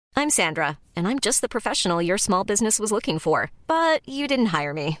I'm Sandra, and I'm just the professional your small business was looking for. But you didn't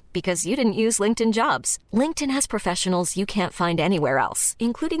hire me because you didn't use LinkedIn Jobs. LinkedIn has professionals you can't find anywhere else,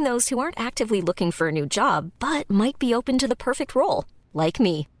 including those who aren't actively looking for a new job, but might be open to the perfect role, like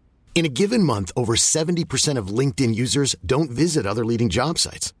me. In a given month, over 70% of LinkedIn users don't visit other leading job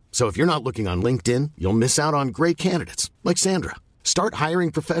sites. So if you're not looking on LinkedIn, you'll miss out on great candidates like Sandra. Start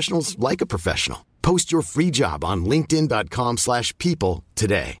hiring professionals like a professional. Post your free job on linkedin.com/people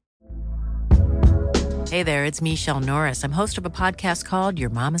today. Hey there, it's Michelle Norris. I'm host of a podcast called Your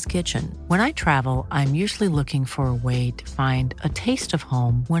Mama's Kitchen. When I travel, I'm usually looking for a way to find a taste of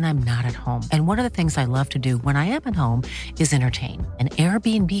home when I'm not at home. And one of the things I love to do when I am at home is entertain. And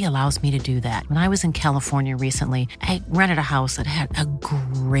Airbnb allows me to do that. When I was in California recently, I rented a house that had a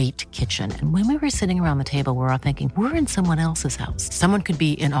great kitchen. And when we were sitting around the table, we're all thinking, we're in someone else's house. Someone could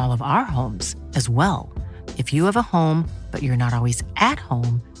be in all of our homes as well. If you have a home, but you're not always at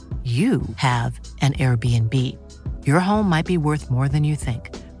home, you have an Airbnb. Your home might be worth more than you think.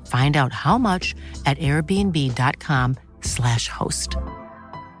 Find out how much at airbnb.com/host.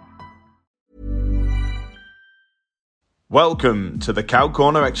 Welcome to the Cow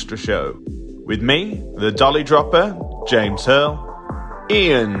Corner Extra Show with me, the Dolly Dropper, James Hurl,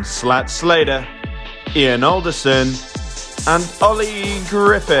 Ian Slat Slater, Ian Alderson, and Ollie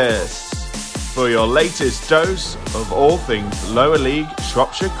Griffiths for your latest dose of all things lower league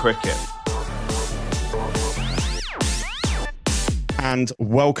Shropshire cricket. And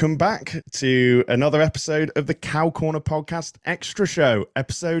welcome back to another episode of the Cow Corner Podcast Extra Show,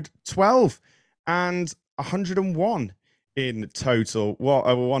 episode 12 and 101 in total. What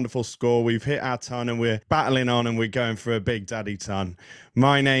a wonderful score. We've hit our ton and we're battling on and we're going for a big daddy ton.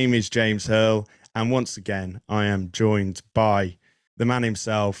 My name is James Hurl, and once again, I am joined by the man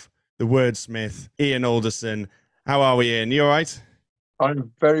himself, the wordsmith, Ian Alderson. How are we, Ian? You all right?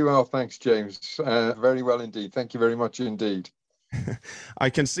 I'm very well, thanks, James. Very well indeed. Thank you very much indeed. I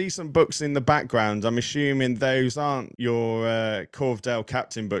can see some books in the background. I'm assuming those aren't your Corvedale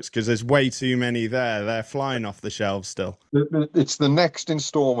captain books because there's way too many there. They're flying off the shelves still. It's the next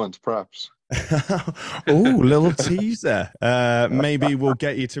instalment, perhaps. Oh, little teaser. Maybe we'll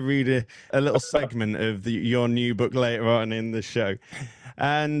get you to read a little segment of your new book later on in the show.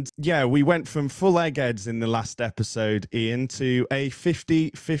 And yeah, we went from full eggheads in the last episode, Ian, to a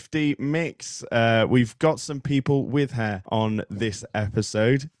 50-50 mix. We've got some people with hair on this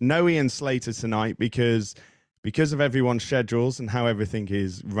episode. No Ian Slater tonight because of everyone's schedules and how everything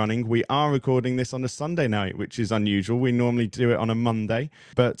is running. We are recording this on a Sunday night, which is unusual. We normally do it on a Monday,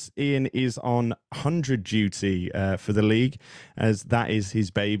 but Ian is on 100 duty for the league, as that is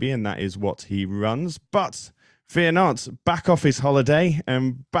his baby and that is what he runs. But fear not, back off his holiday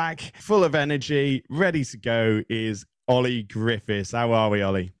and back full of energy, ready to go is Ollie Griffiths. How are we,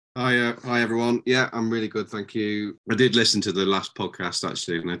 Ollie? Hi everyone. Yeah, I'm really good, thank you. I did listen to the last podcast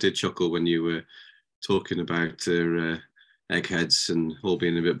actually, and I did chuckle when you were talking about eggheads and all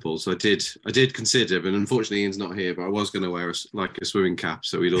being a bit bald. So I did consider, but unfortunately Ian's not here. But I was going to wear a swimming cap,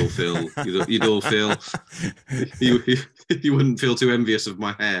 so we'd all feel you'd all feel you wouldn't feel too envious of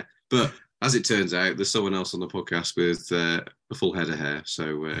my hair, but. As it turns out, there's someone else on the podcast with a full head of hair.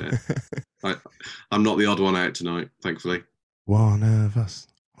 So I'm not the odd one out tonight, thankfully. One of us.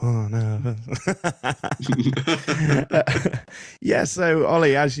 Yeah, so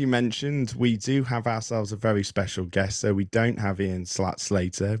Ollie, as you mentioned, we do have ourselves a very special guest. So we don't have Ian Slat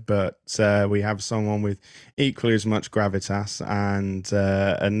Slater, but we have someone with equally as much gravitas and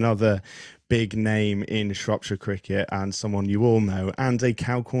another big name in Shropshire cricket and someone you all know and a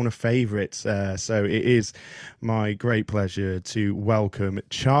Cow Corner favourite. So it is my great pleasure to welcome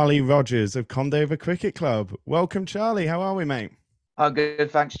Charlie Rogers of Condover Cricket Club. Welcome, Charlie. How are we, mate? Oh, good.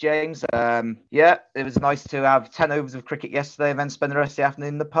 Thanks, James. Yeah, it was nice to have 10 overs of cricket yesterday and then spend the rest of the afternoon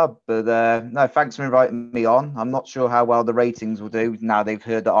in the pub. But no, thanks for inviting me on. I'm not sure how well the ratings will do now they've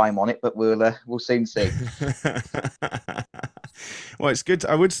heard that I'm on it, but we'll soon see. Well, it's good.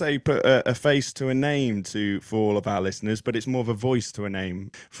 I would say put a face to a name for all of our listeners, but it's more of a voice to a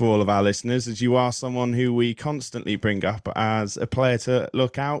name for all of our listeners, as you are someone who we constantly bring up as a player to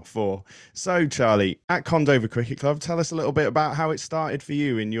look out for. So, Charlie, at Condover Cricket Club, tell us a little bit about how it started for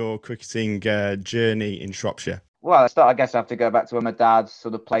you in your cricketing journey in Shropshire. Well, I guess I have to go back to when my dad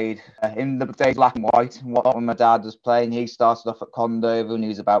sort of played in the days black and white. When my dad was playing, he started off at Condover when he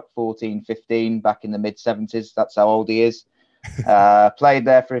was about 14, 15, back in the mid-70s. That's how old he is. Played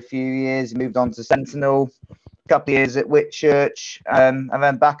there for a few years, moved on to Sentinel, a couple of years at Whitchurch, and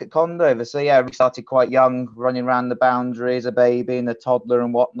then back at Condover. So yeah, we started quite young, running around the boundary as a baby and a toddler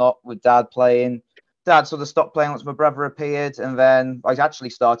and whatnot, with dad playing. Dad sort of stopped playing once my brother appeared, and then I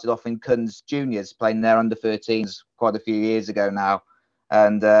actually started off in Cunns Juniors, playing their under-13s quite a few years ago now.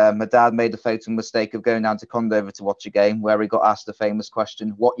 And my dad made the fatal mistake of going down to Condover to watch a game where he got asked the famous question,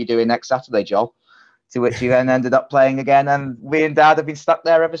 "What you doing next Saturday, Joel?" To which he then ended up playing again, and we and Dad have been stuck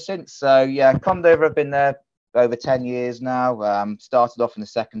there ever since. So yeah, Condover have been there over 10 years now. Started off in the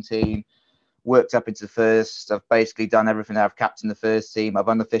second team, worked up into the first. I've basically done everything. I've captained the first team. I've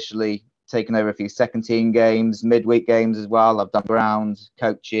unofficially taken over a few second team games, midweek games as well. I've done ground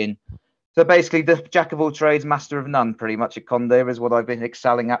coaching. So basically, the jack of all trades, master of none, pretty much at Condover is what I've been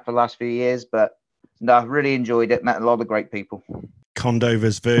excelling at for the last few years. But no, I've really enjoyed it. Met a lot of great people.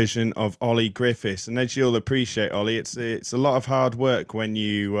 Condover's version of Ollie Griffiths, and as you'll appreciate, Ollie, it's a lot of hard work when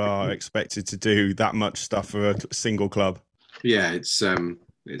you are expected to do that much stuff for a single club. Yeah, it's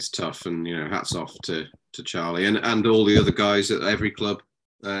tough, and hats off to Charlie and all the other guys at every club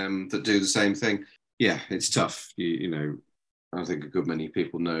that do the same thing. Yeah, it's tough. I think a good many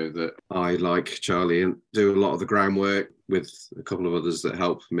people know that I, like Charlie, and do a lot of the groundwork with a couple of others that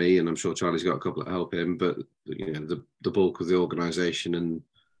help me, and I'm sure Charlie's got a couple that help him. But the bulk of the organisation and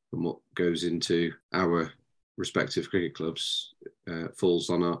what goes into our respective cricket clubs falls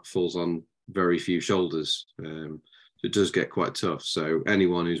on very few shoulders. So it does get quite tough. So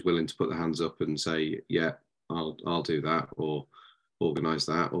anyone who's willing to put their hands up and say, "Yeah, I'll do that," or organise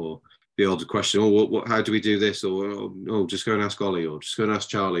that, or the odd question, how do we do this? Or, just go and ask Ollie, or just go and ask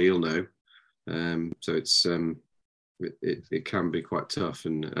Charlie, he'll know. So it's it can be quite tough.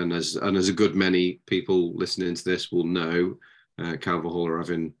 And as a good many people listening to this will know, Calver Hall are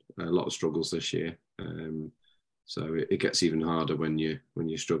having a lot of struggles this year. So it gets even harder when you're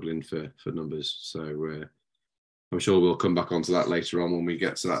struggling for numbers. So I'm sure we'll come back onto that later on when we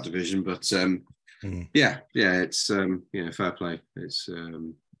get to that division. But it's fair play. It's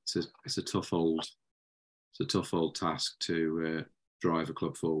a tough old task to drive a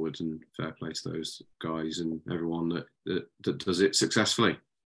club forward, and fair play to those guys and everyone that does it successfully.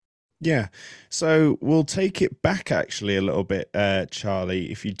 Yeah, so we'll take it back actually a little bit,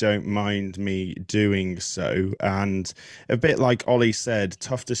 Charlie, if you don't mind me doing so. And a bit like Ollie said,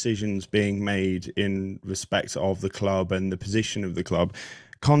 tough decisions being made in respect of the club and the position of the club.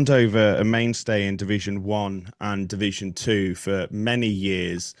 Condover, a mainstay in Division 1 and Division 2 for many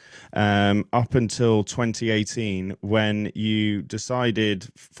years, up until 2018, when you decided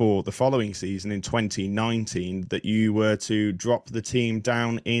for the following season in 2019 that you were to drop the team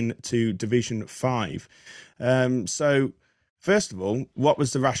down into Division 5. So, first of all, what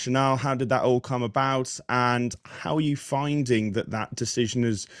was the rationale? How did that all come about? And how are you finding that decision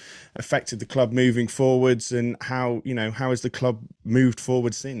has affected the club moving forwards? And how has the club moved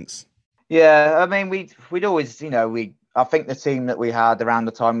forward since? Yeah, I mean, we'd always, I think the team that we had around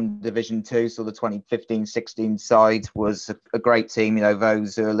the time in Division 2, so the 2015-16 side, was a great team.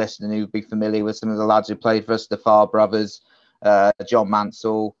 Those who are listening who'd be familiar with some of the lads who played for us, the Farr brothers, John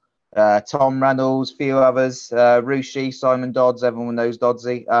Mansell, Tom Reynolds, a few others, Rushi, Simon Dodds, everyone knows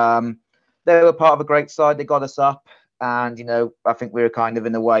Doddsy. They were part of a great side. They got us up, and I think we were kind of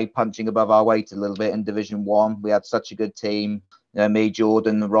in a way punching above our weight a little bit in Division 1. We had such a good team. Me,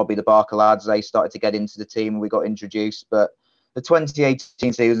 Jordan, Robbie, the Barker lads, they started to get into the team and we got introduced. But the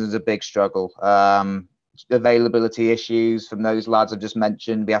 2018 season was a big struggle. Availability issues from those lads I've just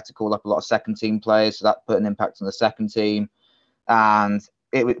mentioned. We had to call up a lot of second team players, so that put an impact on the second team. And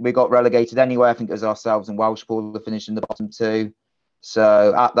we got relegated anyway. I think it was ourselves and Welshpool that finished in the bottom two.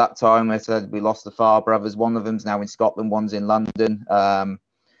 So at that time, I said we lost the Farr brothers. One of them's now in Scotland, one's in London.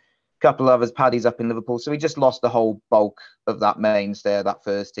 Couple of others, Paddy's up in Liverpool. So we just lost the whole bulk of that mainstay, that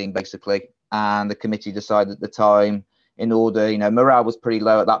first team, basically. And the committee decided at the time, in order, morale was pretty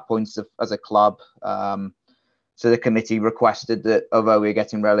low at that point as a club. So the committee requested that, although we were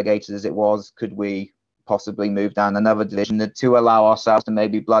getting relegated as it was, could we possibly move down another division to allow ourselves to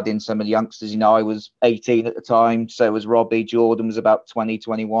maybe blood in some of the youngsters. I was 18 at the time, so was Robbie. Jordan was about 20,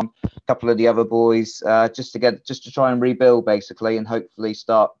 21. A couple of the other boys, just to try and rebuild basically, and hopefully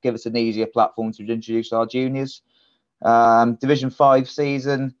give us an easier platform to introduce our juniors. Division 5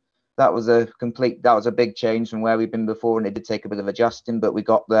 season, that was a big change from where we've been before, and it did take a bit of adjusting, but we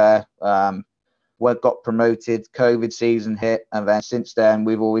got there. We got promoted. COVID season hit, and then since then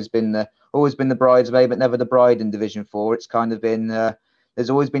we've always been the bridesmaid, but never the bride in Division 4. It's kind of been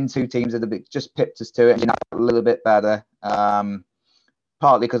there's always been two teams that have just pipped us to it, and a little bit better.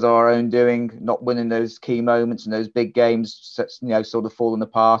 Partly because of our own doing, not winning those key moments and those big games, sort of fallen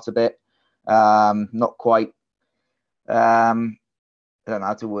apart a bit. Not quite. I don't know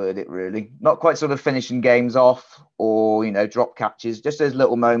how to word it really. Not quite sort of finishing games off or, drop catches, just those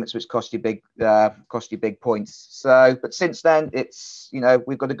little moments which cost you big points. So, but since then, it's,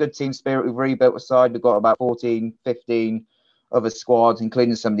 we've got a good team spirit. We've rebuilt the side. We've got about 14, 15 other squads,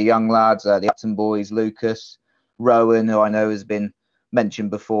 including some of the young lads, the Upton boys, Lucas, Rowan, who I know has been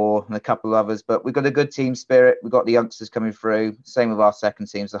mentioned before, and a couple of others. But we've got a good team spirit. We've got the youngsters coming through. Same with our second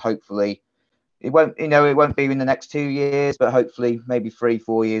team. So hopefully, it won't be in the next 2 years, but hopefully maybe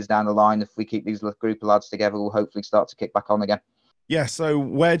 3-4 years down the line, if we keep these group of lads together, we'll hopefully start to kick back on again. Yeah, so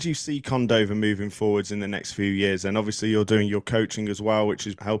where do you see Condover moving forwards in the next few years? And obviously you're doing your coaching as well, which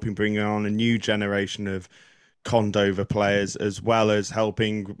is helping bring on a new generation of Condover players, as well as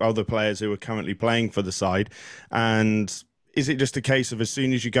helping other players who are currently playing for the side. And is it just a case of as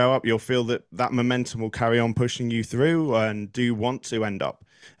soon as you go up, you'll feel that momentum will carry on pushing you through? And do you want to end up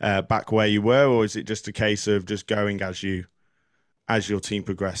back where you were, or is it just a case of just going as your team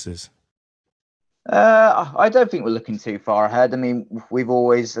progresses? I don't think we're looking too far ahead. I mean, we've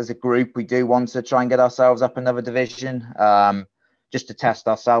always, as a group, we do want to try and get ourselves up another division, just to test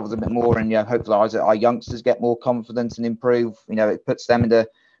ourselves a bit more, and hopefully our youngsters get more confidence and improve. It puts them in a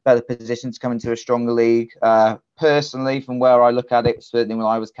better position to come into a stronger league. Personally, from where I look at it, certainly when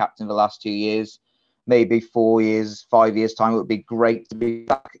I was captain the last 2 years, maybe 4 years, 5 years time, it would be great to be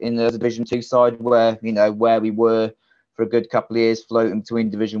back in the Division 2 side where we were for a good couple of years, floating between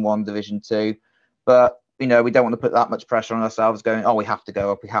Division 1, Division 2. But, we don't want to put that much pressure on ourselves going, we have to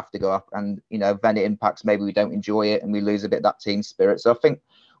go up. And, then it impacts, maybe we don't enjoy it and we lose a bit of that team spirit. So I think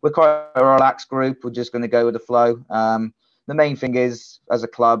we're quite a relaxed group. We're just going to go with the flow. The main thing is, as a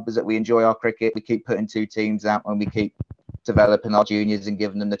club, is that we enjoy our cricket. We keep putting 2 teams out and we keep developing our juniors and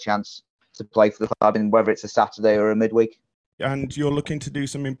giving them the chance to play for the club, and whether it's a Saturday or a midweek. And you're looking to do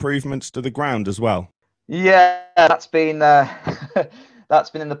some improvements to the ground as well? Yeah, that's been that's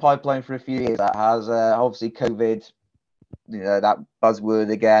been in the pipeline for a few years. That has obviously COVID, that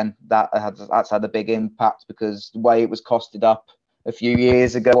buzzword again. That's had a big impact, because the way it was costed up a few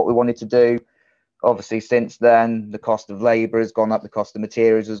years ago, what we wanted to do. Obviously, since then, the cost of labour has gone up, the cost of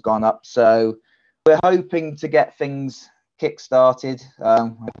materials has gone up. So we're hoping to get things kick-started. I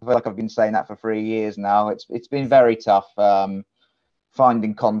feel like I've been saying that for 3 years now. It's been very tough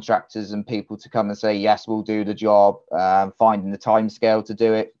finding contractors and people to come and say, yes, we'll do the job, finding the time scale to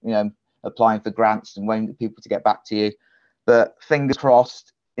do it, applying for grants and waiting for people to get back to you. But fingers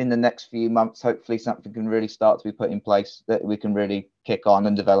crossed, in the next few months, hopefully something can really start to be put in place that we can really kick on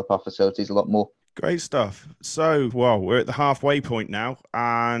and develop our facilities a lot more. Great stuff. So, we're at the halfway point now,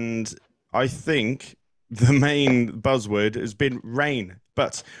 and I think the main buzzword has been rain.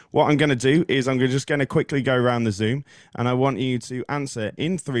 But what I'm going to do is I'm just going to quickly go around the Zoom, and I want you to answer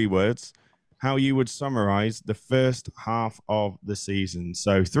in 3 words how you would summarize the first half of the season.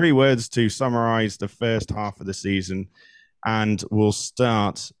 So 3 words to summarize the first half of the season. And we'll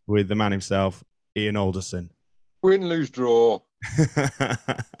start with the man himself, Ian Alderson. Win, lose, draw.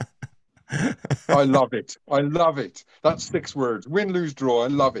 I love it. That's 6 words. Win, lose, draw. I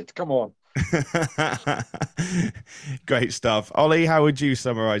love it. Come on. Great stuff. Ollie, how would you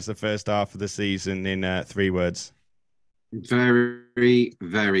summarize the first half of the season in 3 words? Very,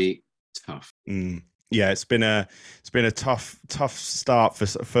 very tough. Yeah, it's been a tough start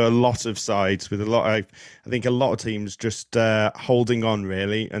for a lot of sides, with I think a lot of teams just holding on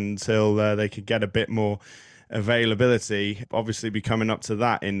really until they could get a bit more availability. Obviously, be coming up to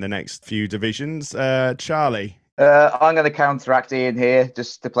that in the next few divisions. Charlie. I'm going to counteract Ian here,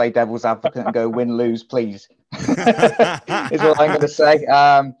 just to play devil's advocate and go win, lose, please. Is what I'm going to say.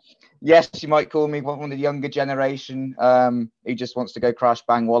 Yes, you might call me one of the younger generation who just wants to go crash,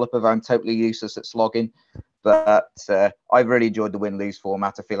 bang, wallop. I'm totally useless at slogging. But I've really enjoyed the win-lose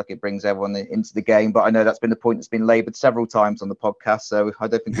format. I feel like it brings everyone into the game. But I know that's been the point that's been laboured several times on the podcast. So I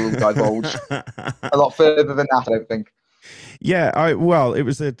don't think we'll divulge a lot further than that, I don't think. Yeah, it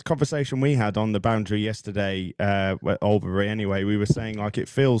was a conversation we had on the boundary yesterday at Albury anyway. We were saying, like, it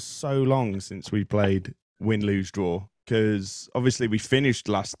feels so long since we played win, lose, draw, because obviously we finished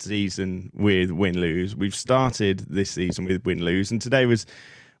last season with win, lose. We've started this season with win, lose, and this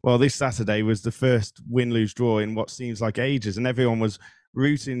Saturday was the first win, lose, draw in what seems like ages, and everyone was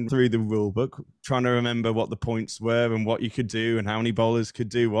rooting through the rule book, trying to remember what the points were and what you could do and how many bowlers could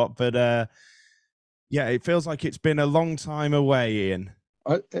do what. But yeah, it feels like it's been a long time away, Ian.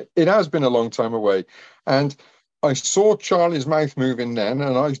 It has been a long time away. And I saw Charlie's mouth moving then,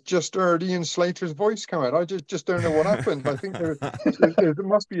 and I just heard Ian Slater's voice come out. I just don't know what happened. I think there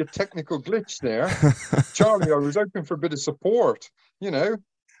must be a technical glitch there. Charlie, I was hoping for a bit of support,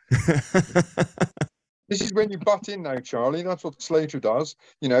 This is when you butt in now, Charlie. That's what Slater does,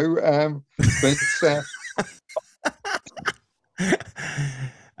 you know. But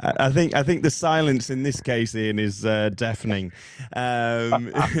I think the silence in this case, Ian, is deafening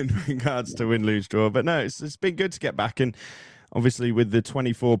in regards to win, lose, draw. But no, it's been good to get back, and obviously with the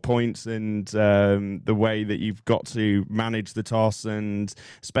 24 points and the way that you've got to manage the toss, and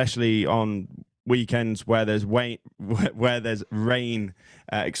especially on weekends where there's rain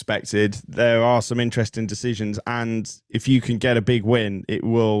expected, there are some interesting decisions, and if you can get a big win, it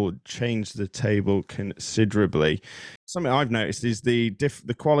will change the table considerably. Something I've noticed is the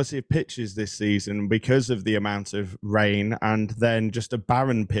quality of pitches this season because of the amount of rain, and then just a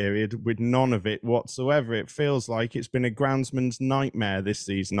barren period with none of it whatsoever. It feels like it's been a groundsman's nightmare this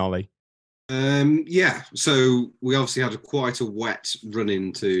season, Ollie. Yeah, so we obviously had quite a wet run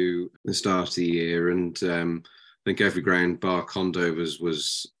into the start of the year, and I think every ground bar Condover's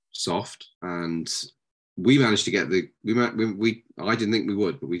was soft, and we managed to get I didn't think we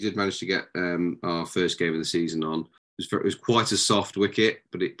would, but we did manage to get our first game of the season on. It was quite a soft wicket,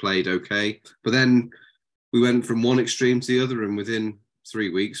 but it played okay. But then we went from one extreme to the other, and within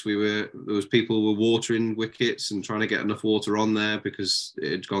 3 weeks, there was people who were watering wickets and trying to get enough water on there because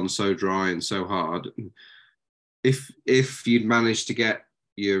it had gone so dry and so hard. If you'd managed to get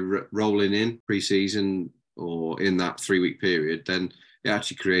your rolling in pre-season or in that 3 week period, then it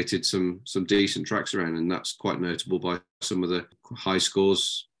actually created some decent tracks around, and that's quite notable by some of the high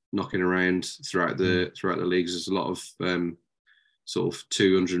scores knocking around throughout the leagues. There's a lot of sort of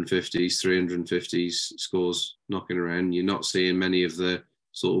 250s, 350s scores knocking around. You're not seeing many of the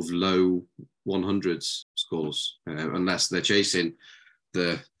sort of low 100s scores unless they're chasing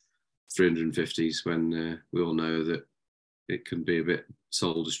the 350s, when we all know that it can be a bit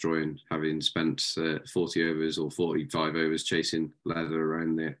soul destroying, having spent 40 overs or 45 overs chasing leather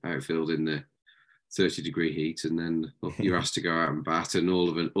around the outfield in the 30-degree heat, and then you're asked to go out and bat, and all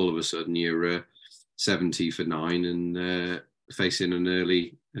of a sudden you're 70 for 9 and facing an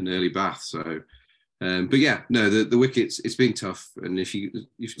early bath. So, but yeah, no, the wickets, it's been tough, and as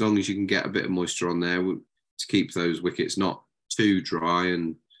long as you can get a bit of moisture on there to keep those wickets not too dry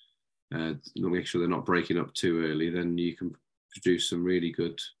and make sure they're not breaking up too early, then you can produce some really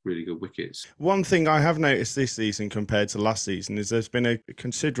good wickets. One thing I have noticed this season compared to last season is there's been a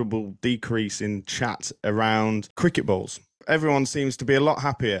considerable decrease in chat around cricket balls. Everyone seems to be a lot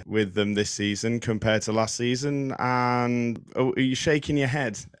happier with them this season compared to last season. And are you shaking your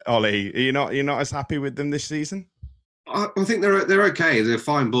head, Ollie? You're not as happy with them this season? I think they're okay. They're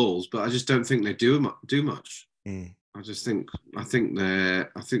fine balls, but I just don't think they do much. We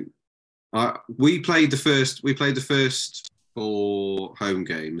played the first 4 home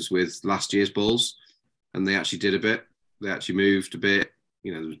games with last year's balls, and they actually did a bit. They actually moved a bit.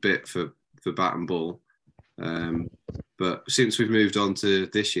 There was a bit for bat and ball. But since we've moved on to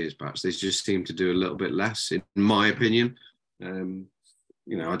this year's batch, they just seem to do a little bit less, in my opinion. I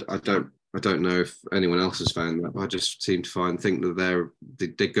don't know if anyone else has found that, but I just seem to think that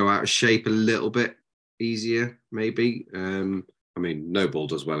they go out of shape a little bit easier, maybe. No ball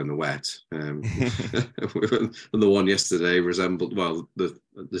does well in the wet. And the one yesterday resembled,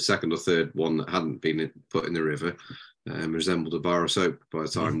 the second or third one that hadn't been put in the river resembled a bar of soap by the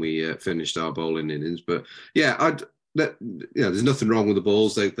time we finished our bowling innings. But yeah, there's nothing wrong with the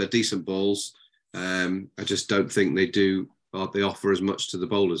balls. They're decent balls. I just don't think they offer as much to the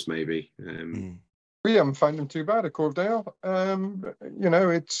bowlers, maybe. We haven't found them too bad at Corvedale.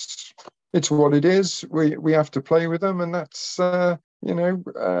 It's what it is. We have to play with them, and that's I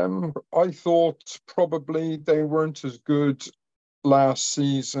thought probably they weren't as good last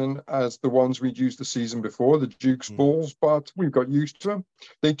season as the ones we'd used the season before, the Duke's balls, but we've got used to them.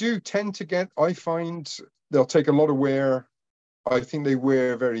 They do tend to get, I find they'll take a lot of wear. I think they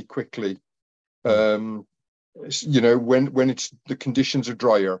wear very quickly. When the conditions are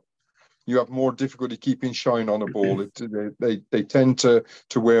drier, you have more difficulty keeping shine on a ball. They tend to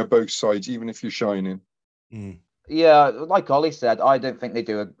wear both sides, even if you're shining. Yeah, like Ollie said, I don't think they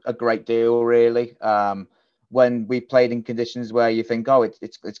do a great deal, really. When we played in conditions where you think,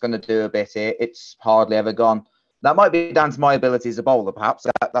 it's going to do a bit here, it's hardly ever gone. That might be down to my ability as a bowler, perhaps.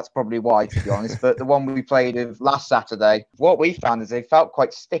 That's probably why, to be honest. But the one we played with last Saturday, what we found is they felt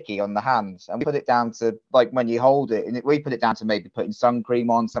quite sticky on the hands. And we put it down to, when you hold it, and we put it down to maybe putting sun cream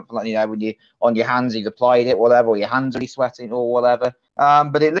on, something like, when you on your hands, you've applied it, whatever, or your hands are really sweating or whatever.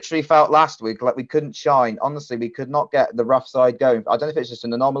 But it literally felt last week like we couldn't shine. Honestly, we could not get the rough side going. I don't know if it's just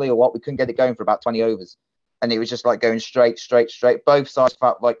an anomaly or what. We couldn't get it going for about 20 overs. And it was just going straight. Both sides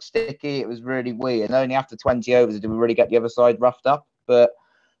felt sticky. It was really weird. And only after 20 overs did we really get the other side roughed up. But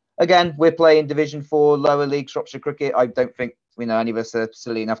again, we're playing Division 4 lower league Shropshire cricket. I don't think any of us are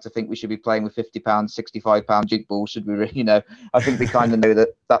silly enough to think we should be playing with £50, £65 jig balls, should we? I think we kind of know that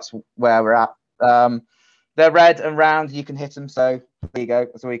that's where we're at. They're red and round. You can hit them. So there you go.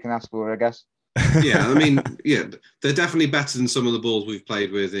 That's all you can ask for, I guess. Yeah, I mean, they're definitely better than some of the balls we've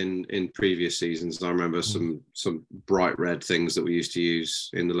played with in previous seasons. I remember some bright red things that we used to use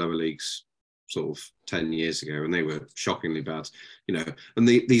in the lower leagues sort of 10 years ago, and they were shockingly bad. And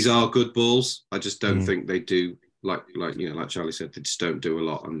these are good balls. I just don't think they do, like Charlie said, they just don't do a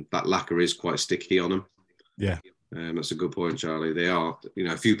lot, and that lacquer is quite sticky on them. Yeah. That's a good point, Charlie. They are,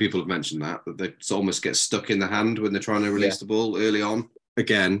 a few people have mentioned that they almost get stuck in the hand when they're trying to release the ball early on.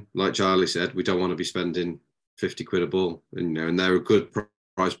 Again, like Charlie said, we don't want to be spending 50 quid a ball, and they're a good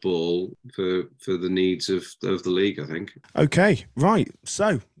price ball for the needs of the league, I think. Okay, right.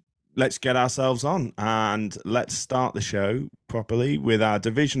 So let's get ourselves on and let's start the show properly with our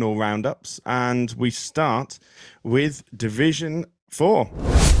divisional roundups. And we start with Division 4.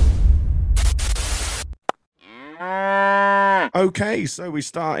 Okay, so we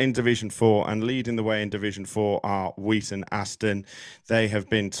start in Division 4, and leading the way in Division 4 are Wheaton Aston. They have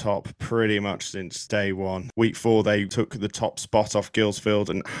been top pretty much since day one. Week 4, they took the top spot off Guilsfield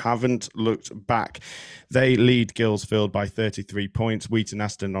and haven't looked back. They lead Guilsfield by 33 points, Wheaton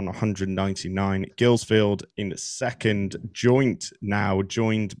Aston on 199. Guilsfield in second, joined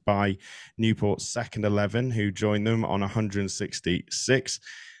by Newport's second 11, who joined them on 166.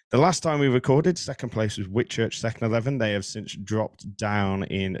 The last time we recorded, second place was Whitchurch, second 11. They have since dropped down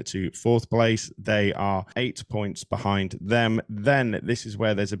into fourth place. They are 8 points behind them. Then this is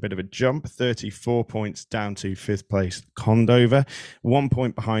where there's a bit of a jump, 34 points down to fifth place Condover. 1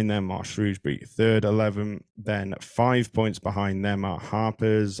 point behind them are Shrewsbury, third 11. Then 5 points behind them are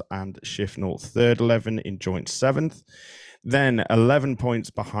Harpers and Shifnal, third 11 in joint seventh. Then 11 points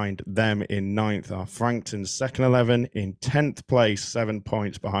behind them in ninth are Frankton's second 11. In 10th place, 7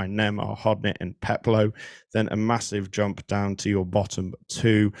 points behind them are Hodnett and Peploe. Then a massive jump down to your bottom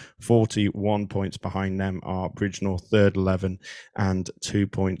two. 41 points behind them are Bridgnorth, third 11. And 2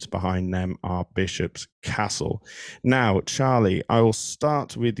 points behind them are Bishop's Castle. Now, Charlie, I will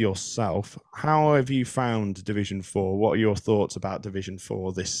start with yourself. How have you found Division 4? What are your thoughts about Division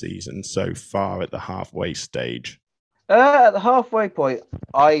 4 this season so far at the halfway stage? At the halfway point,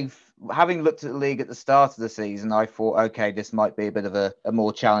 having looked at the league at the start of the season, I thought, okay, this might be a bit of a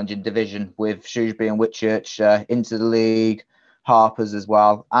more challenging division with Shrewsbury and Whitchurch into the league, Harpers as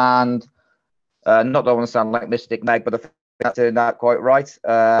well. And not that I want to sound like Mystic Meg, but I think that turned out quite right.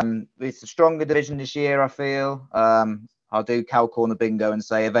 It's a stronger division this year, I feel. I'll do cow corner bingo and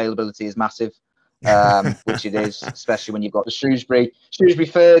say availability is massive. Which it is, especially when you've got the Shrewsbury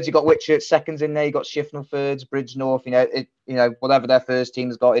thirds, you've got Whitchurch seconds in there, you've got Shifnal thirds, Bridgnorth, whatever their first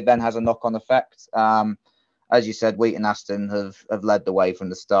team's got, it then has a knock-on effect. As you said, Wheaton Aston have led the way from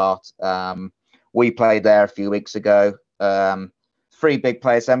the start. We played there a few weeks ago. 3 big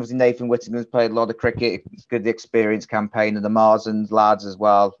players. Obviously, Nathan Whittingham's played a lot of cricket. It's good, the experience campaign, and the Marsden lads as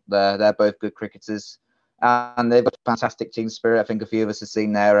well. They're both good cricketers. And they've got fantastic team spirit. I think a few of us have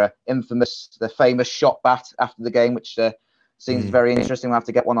seen their famous shot bat after the game, which seems very interesting. We'll have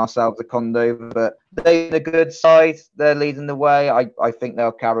to get one ourselves at Condover. But they're a good side. They're leading the way. I think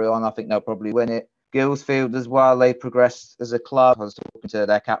they'll carry on. I think they'll probably win it. Guilsfield as well, they progressed as a club. I was talking to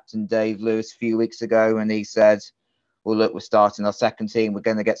their captain, Dave Lewis, a few weeks ago, and he said, well, look, we're starting our second team. We're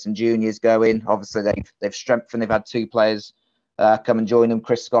going to get some juniors going. Obviously, they've strengthened. They've had 2 players come and join them.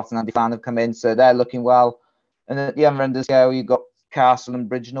 Chris Scott and Andy Fan have come in, so they're looking well. And at the other end of the scale, you've got Castle and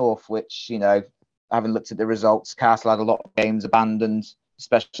Bridgnorth, which, having looked at the results, Castle had a lot of games abandoned,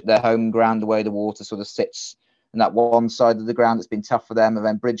 especially their home ground, the way the water sort of sits on that one side of the ground. It's been tough for them. And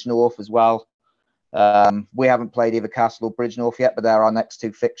then Bridgnorth as well. We haven't played either Castle or Bridgnorth yet, but they're our next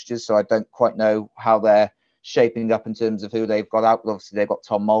 2 fixtures, so I don't quite know how they're shaping up in terms of who they've got out. But obviously, they've got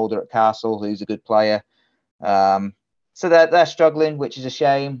Tom Mulder at Castle, who's a good player. So they're struggling, which is a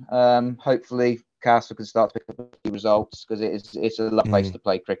shame. Hopefully, Castle can start to pick up a few results, because it's a lovely place to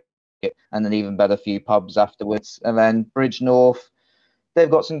play cricket, and an even better few pubs afterwards. And then Bridgnorth,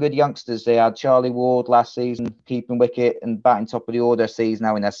 they've got some good youngsters. They had Charlie Ward last season, keeping wicket and batting top of the order. He's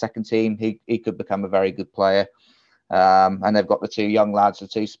now in their second team. He could become a very good player. And they've got the 2 young lads, the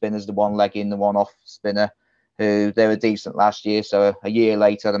 2 spinners, the one leg in, the one off spinner, who they were decent last year. So a year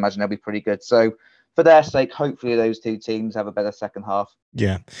later, I'd imagine they'll be pretty good. So for their sake, hopefully those 2 teams have a better second half.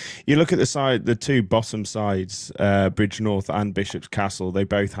 Yeah. You look at the 2 bottom sides, Bridgnorth and Bishop's Castle, they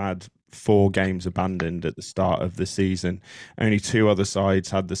both had 4 games abandoned at the start of the season. Only 2 other sides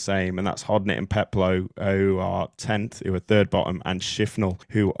had the same, and that's Hodnet and Peploe, who are 10th, who are third bottom, and Shifnal,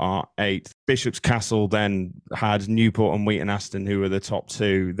 who are 8th. Bishop's Castle then had Newport and Wheaton Aston, who were the top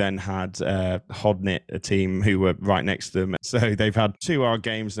 2, then had Hodnet, a team who were right next to them. So they've had 2 hard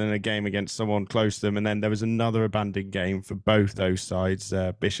games and a game against someone close to them, and then there was another abandoned game for both those sides,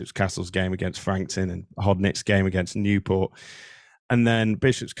 Bishop's Castle's game against Frankton and Hodnet's game against Newport. And then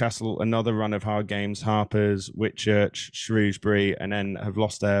Bishop's Castle, another run of hard games, Harpers, Whitchurch, Shrewsbury, and then have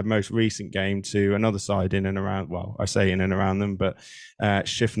lost their most recent game to another side in and around, well, I say in and around them, but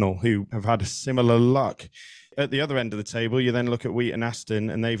Shifnal, who have had a similar luck. At the other end of the table, you then look at Wheaton Aston,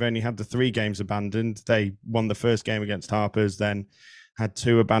 and they've only had the 3 games abandoned. They won the first game against Harpers, then had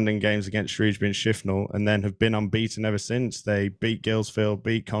 2 abandoned games against Shrewsbury and Shifnal, and then have been unbeaten ever since. They beat Guilsfield,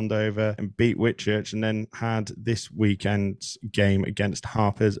 beat Condover, and beat Whitchurch, and then had this weekend's game against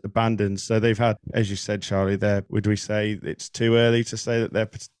Harpers abandoned. So they've had, as you said, Charlie, would we say it's too early to say that they're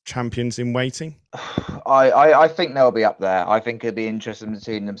champions in waiting? I think they'll be up there. I think it'll be interesting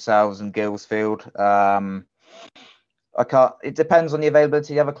between themselves and Guilsfield. It depends on the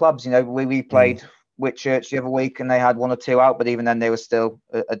availability of other clubs. You know, we played Whitchurch the other week, and they had 1 or 2 out, but even then they were still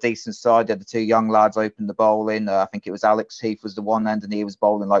a decent side. They had the 2 young lads open the bowling. I think it was Alex Heath was the one end, and he was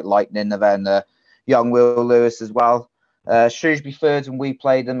bowling like lightning. And then young Will Lewis as well. Shrewsbury third, and we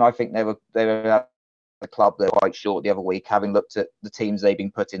played them. I think they were the club. They were quite short the other week, having looked at the teams they've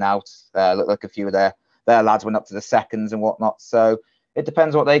been putting out. Looked like a few of their lads went up to the seconds and whatnot. So it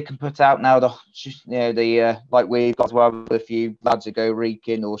depends what they can put out now. Like we've got as well, a few lads who go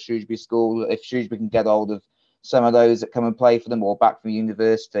Wrekin or Shrewsbury School. If Shrewsbury can get hold of some of those that come and play for them or back from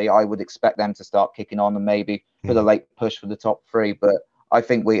university, I would expect them to start kicking on and maybe put a late push for the top 3. But I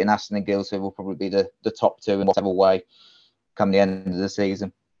think Wheaton Aston and Guilsfield will probably be the top 2 in whatever way come the end of the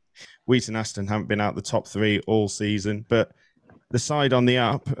season. Wheaton Aston haven't been out the top 3 all season, but the side on the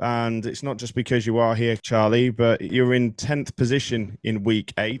up, and it's not just because you are here, Charlie, but you're in 10th position in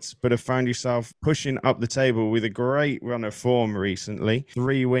week 8, but have found yourself pushing up the table with a great run of form recently.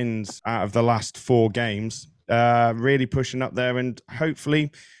 3 wins out of the last 4 games, really pushing up there and hopefully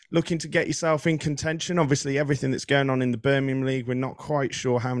looking to get yourself in contention. Obviously, everything that's going on in the Birmingham League, we're not quite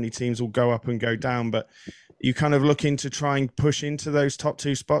sure how many teams will go up and go down, but you kind of looking to try and push into those top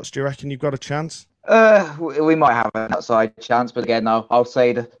 2 spots. Do you reckon you've got a chance? We might have an outside chance, but again, I'll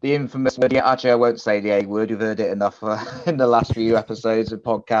say the infamous word. Yeah, actually, I won't say the A word. We've heard it enough in the last few episodes of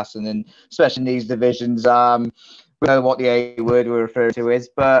podcasts, and then especially in these divisions. We know what the A word we're referring to is,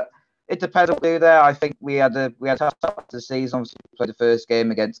 but it depends what we do there. I think we had a tough start to the season. Obviously, we played the first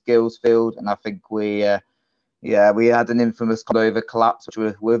game against Guilsfield, and I think we had an infamous Condover collapse,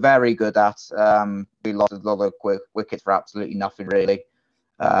 which we're very good at. We lost a lot of wickets for absolutely nothing, really.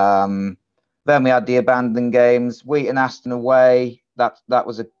 Then we had the abandoned games. Wheaton Aston away. That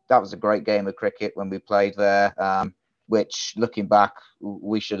was a great game of cricket when we played there. Which, looking back,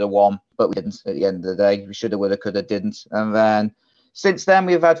 we should have won, but we didn't. At the end of the day, we should have, would have, could have, didn't. And then since then,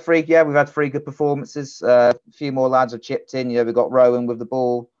 we've had 3 good performances. A few more lads have chipped in. You know, we've got Rowan with the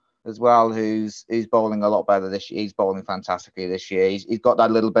ball as well, who's bowling a lot better this year. He's bowling fantastically this year. He's got that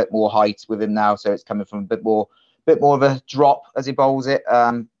little bit more height with him now, so it's coming from a bit more of a drop as he bowls it.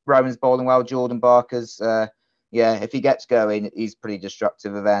 Rowan's bowling well. Jordan Barker's, if he gets going, he's pretty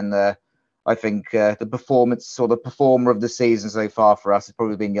destructive. And then I think the performer of the season so far for us has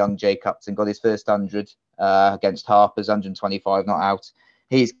probably been young Jay Cupton. Got his first 100 against Harpers, 125 not out.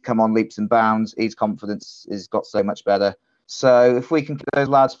 He's come on leaps and bounds. His confidence has got so much better. So if we can keep those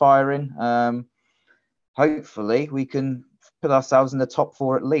lads firing, hopefully we can put ourselves in the top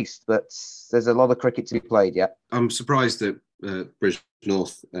 4 at least. But there's a lot of cricket to be played yet. I'm surprised that Bridge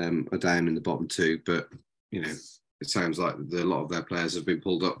North are down in the bottom 2, but you know, it sounds like a lot of their players have been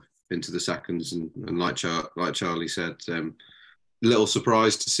pulled up into the seconds, and like Charlie said, a little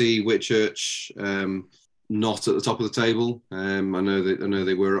surprised to see Whitchurch not at the top of the table. I know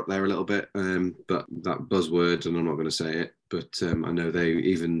they were up there a little bit, but that buzzword, and I'm not going to say it, but I know they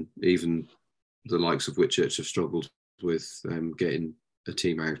even the likes of Whitchurch have struggled with getting a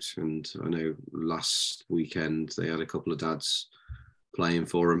team out, and I know last weekend they had a couple of dads playing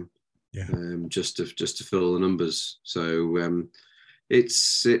for them, just to fill the numbers. So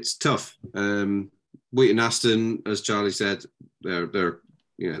it's tough. Wheaton Aston, as Charlie said, they're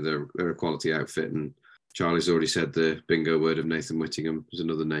a quality outfit, and Charlie's already said the bingo word of Nathan Whittingham is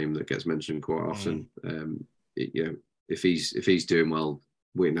another name that gets mentioned quite often. If he's doing well,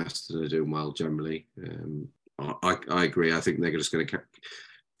 Wheaton Aston are doing well generally. I agree. I think they're just going to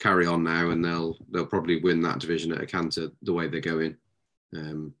carry on now, and they'll probably win that division at a canter the way they're going.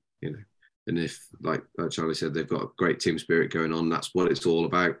 you know. And if, like Charlie said, they've got a great team spirit going on, that's what it's all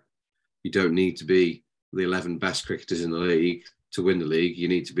about. You don't need to be the 11 best cricketers in the league to win the league. You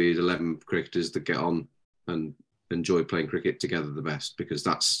need to be the 11 cricketers that get on and enjoy playing cricket together the best, because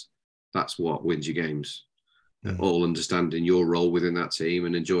that's what wins you games. All understanding your role within that team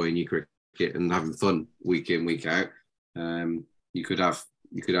and enjoying your cricket and having fun week in, week out. You could have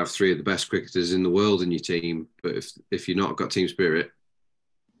 3 of the best cricketers in the world in your team, but if you're not got team spirit,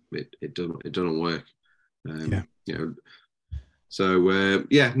 it doesn't work. You know. So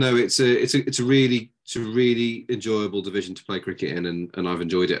it's a really enjoyable division to play cricket in, and I've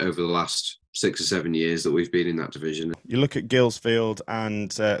enjoyed it over the last 6 or 7 years that we've been in that division. You look at Guilsfield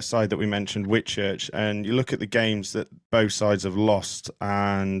and side that we mentioned, Whitchurch, and you look at the games that both sides have lost,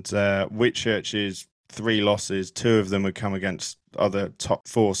 and Whitchurch's 3 losses, 2 of them have come against other top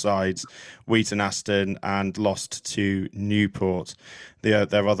 4 sides, Wheaton Aston, and lost to Newport.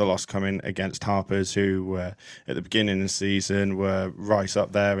 Their other loss coming against Harpers, who at the beginning of the season were right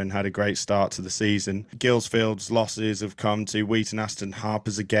up there and had a great start to the season. Guilsfield's losses have come to Wheaton Aston,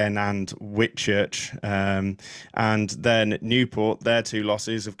 Harpers again, and Whitchurch. And then Newport, their 2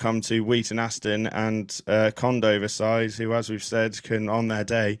 losses have come to Wheaton Aston and Condover side, who, as we've said, can on their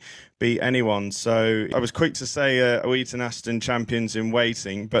day beat anyone. So I was quick to say Wheaton Aston champions in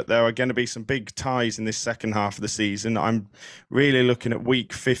waiting, but there are going to be some big ties in this second half of the season. I'm really looking at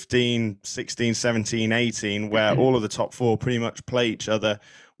week 15, 16, 17, 18, where all of the top 4 pretty much play each other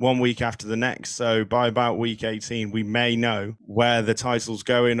one week after the next. So by about week 18, we may know where the title's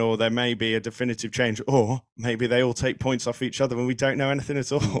going, or there may be a definitive change, or maybe they all take points off each other and we don't know anything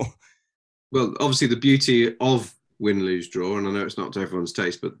at all. Well, obviously the beauty of win, lose, draw, and I know it's not to everyone's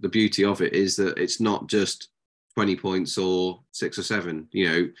taste, but the beauty of it is that it's not just 20 points or 6 or 7. You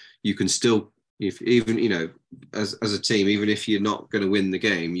know, you can still, if even, you know, as a team, even if you're not going to win the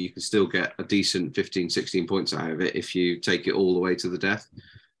game, you can still get a decent 15, 16 points out of it if you take it all the way to the death.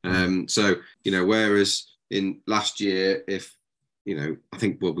 So, you know, whereas in last year, if, you know, I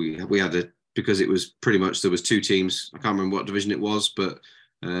think, well, we had because it was pretty much, there was 2 teams, I can't remember what division it was, but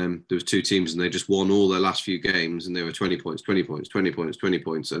there was 2 teams and they just won all their last few games, and they were 20 points, 20 points, 20 points, 20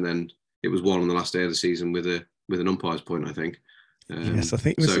 points. And then it was won on the last day of the season with an umpire's point, I think. Yes, I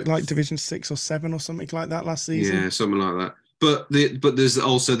think it like Division 6 or 7 or something like that last season. Yeah, something like that. But there's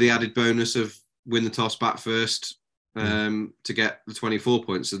also the added bonus of win the toss, bat first, to get the 24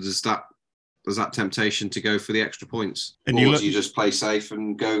 points. So there's that temptation to go for the extra points, and or you just play safe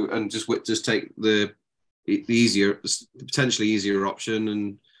and go and just take the easier, potentially easier option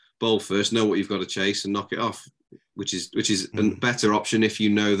and bowl first. Know what you've got to chase and knock it off. Which is a better option if you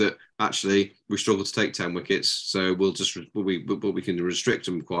know that actually we struggle to take 10 wickets, so we can restrict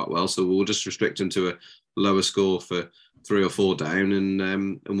them quite well. So we'll just restrict them to a lower score for 3 or 4 down,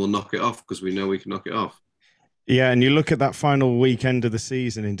 and we'll knock it off because we know we can knock it off. Yeah, and you look at that final weekend of the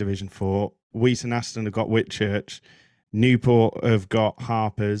season in Division 4. Wheaton Aston have got Whitchurch, Newport have got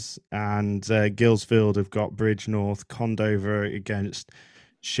Harpers, and Guilsfield have got Bridge North. Condover against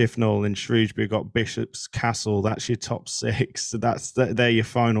Shifnal, and Shrewsbury got Bishop's Castle. That's your top 6. So they're your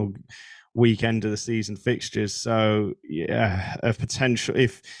final weekend of the season fixtures. So yeah, a potential,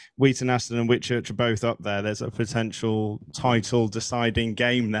 if Wheaton Aston and Whitchurch are both up there, there's a potential title deciding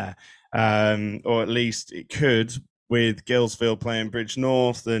game there, or at least it could, with Guilsfield playing Bridge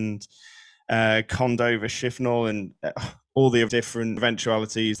North and Condover Shifnal, and all the different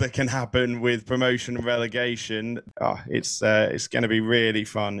eventualities that can happen with promotion and relegation. It's going to be really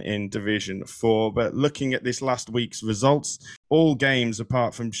fun in Division 4. But looking at this last week's results, all games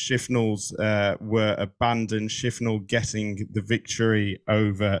apart from Shifnal's were abandoned. Shifnal getting the victory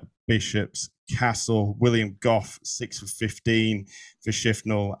over Bishop's Castle. William Goff 6 for 15 for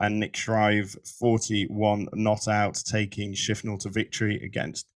Shifnal, and Nick Shrive 41 not out, taking Shifnal to victory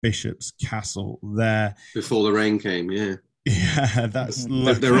against Bishop's Castle there. Before the rain came, yeah. Yeah, that's.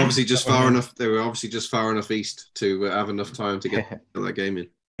 They were obviously just far enough. They were obviously just far enough east to have enough time to get that game in.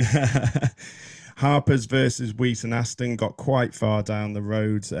 Harpers versus Wheaton Aston got quite far down the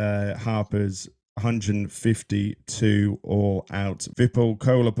road. Harpers 152 all out. Vipul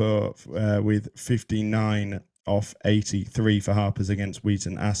Kolhapur with 59 off 83 for Harpers against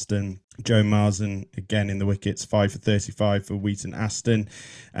Wheaton Aston. Joe Marsden again in the wickets, 5 for 35 for Wheaton Aston.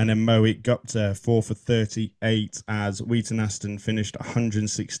 And then Mohit Gupta 4 for 38 as Wheaton Aston finished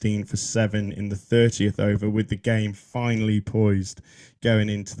 116 for 7 in the 30th over, with the game finally poised going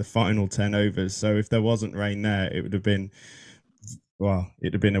into the final 10 overs. So if there wasn't rain there, it would have been, well,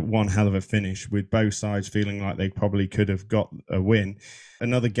 it'd have been a one hell of a finish, with both sides feeling like they probably could have got a win.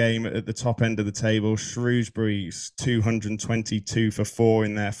 Another game at the top end of the table, Shrewsbury's 222 for 4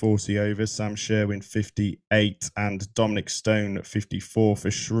 in their 40 overs. Sam Sherwin 58 and Dominic Stone 54 for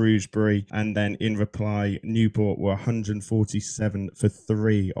Shrewsbury. And then in reply, Newport were 147 for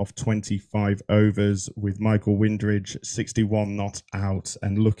 3 of 25 overs, with Michael Windridge 61 not out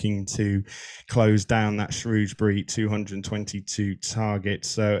and looking to close down that Shrewsbury 222 target.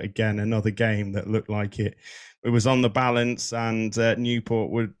 So again, another game that looked like it was on the balance, and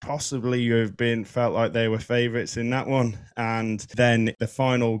Newport would possibly have felt like they were favourites in that one. And then the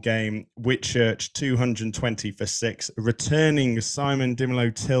final game, Whitchurch 220 for 6, returning Simon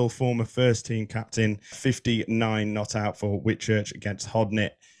Dimolo-Till, former first team captain, 59 not out for Whitchurch against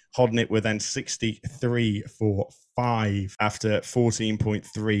Hodnett. Hodnett were then 63 for 5 after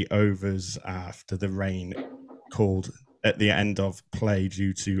 14.3 overs after the rain called at the end of play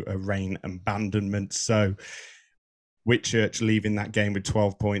due to a rain abandonment. So Whitchurch leaving that game with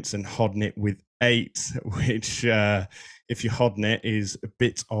 12 points and Hodnett with 8, which if you're Hodnett is a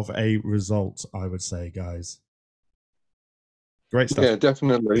bit of a result, I would say, guys. Great stuff. Yeah,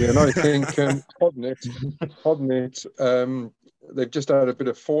 definitely. And I think Hodnett, they've just had a bit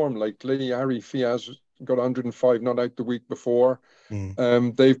of form lately. Harry Fiaz got 105 not out the week before.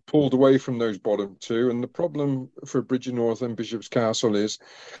 They've pulled away from those bottom two, and the problem for Bridgnorth and Bishop's Castle is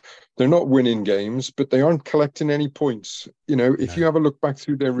they're not winning games, but they aren't collecting any points. If you have a look back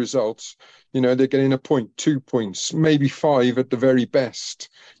through their results, they're getting a point, 2 points, maybe 5 at the very best.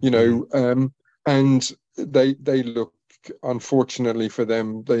 And they look, unfortunately for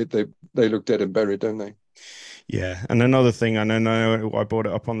them, they look dead and buried, don't they? Yeah, and another thing, I know I brought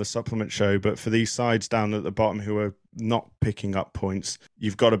it up on the supplement show, but for these sides down at the bottom who are not picking up points,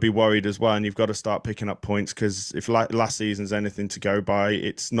 you've got to be worried as well, and you've got to start picking up points, because if last season's anything to go by,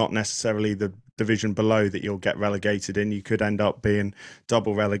 it's not necessarily the division below that you'll get relegated in. You could end up being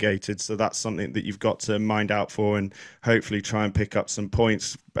double relegated, so that's something that you've got to mind out for and hopefully try and pick up some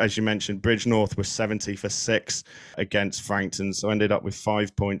points. As you mentioned, Bridgnorth was 70 for 6 against Frankton, so ended up with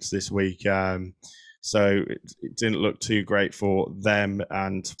 5 points this week. So it didn't look too great for them,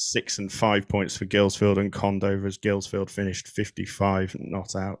 and 6 and 5 points for Guilsfield and Condover, as Guilsfield finished 55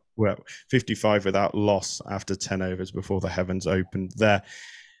 not out. Well, 55 without loss after 10 overs before the heavens opened there.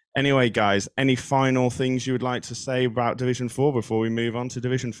 Anyway, guys, any final things you would like to say about Division 4 before we move on to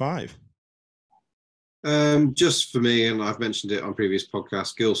Division 5? Just for me, and I've mentioned it on previous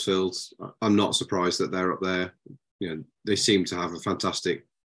podcasts, Guilsfield, I'm not surprised that they're up there. They seem to have a fantastic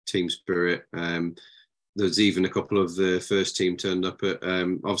team spirit. There's even a couple of the first team turned up at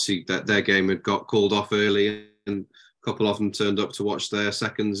obviously that their game had got called off early, and a couple of them turned up to watch their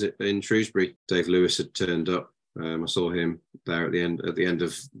seconds in Shrewsbury. Dave Lewis had turned up. I saw him there at the end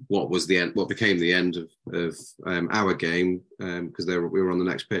of what became the end of our game, because we were on the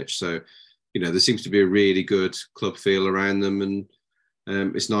next pitch. So there seems to be a really good club feel around them, and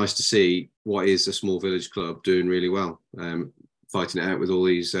it's nice to see what is a small village club doing really well, fighting it out with all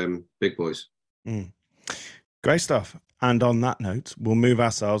these big boys. Great stuff. And on that note, we'll move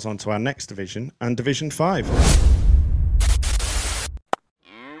ourselves on to our next division, and Division 5.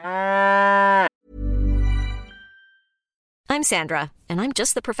 I'm Sandra, and I'm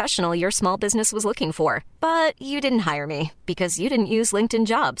just the professional your small business was looking for. But you didn't hire me because you didn't use LinkedIn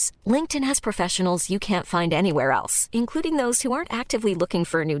Jobs. LinkedIn has professionals you can't find anywhere else, including those who aren't actively looking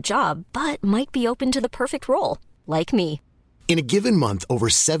for a new job, but might be open to the perfect role, like me. In a given month, over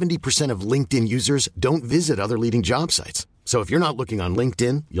 70% of LinkedIn users don't visit other leading job sites. So if you're not looking on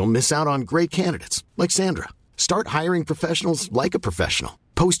LinkedIn, you'll miss out on great candidates like Sandra. Start hiring professionals like a professional.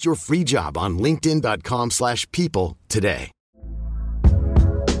 Post your free job on linkedin.com/people today.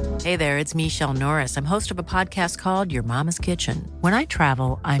 Hey there, it's Michelle Norris. I'm host of a podcast called Your Mama's Kitchen. When I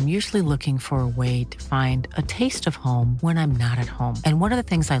travel, I'm usually looking for a way to find a taste of home when I'm not at home. And one of the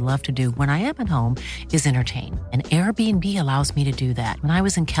things I love to do when I am at home is entertain. And Airbnb allows me to do that. When I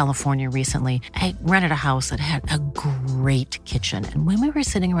was in California recently, I rented a house that had a great kitchen. And when we were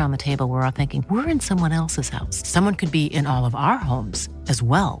sitting around the table, we were all thinking, we're in someone else's house. Someone could be in all of our homes as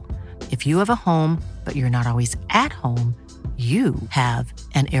well. If you have a home, but you're not always at home, you have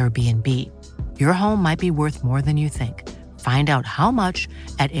an Airbnb. Your home might be worth more than you think. Find out how much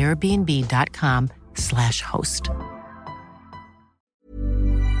at airbnb.com/host.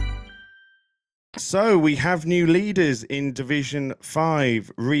 So we have new leaders in Division 5,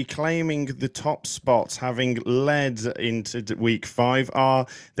 reclaiming the top spots, having led into week 5 are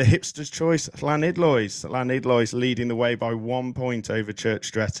the Hipster's Choice Llanidloes. Llanidloes leading the way by 1 point over Church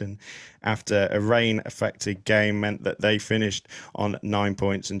Stretton after a rain-affected game meant that they finished on 9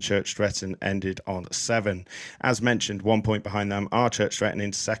 points and Church Stretton ended on 7. As mentioned, 1 point behind them are Church Stretton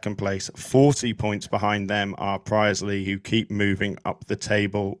in second place. 40 points behind them are Priorslee, who keep moving up the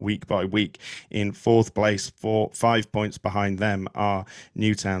table week by week. In fourth place, 5 points behind them are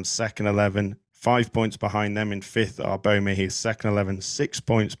Newtown second 11. 5 points behind them in fifth are Beaumehir second 11. 6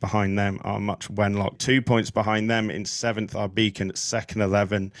 points behind them are Much Wenlock. 2 points behind them in seventh are Beacon second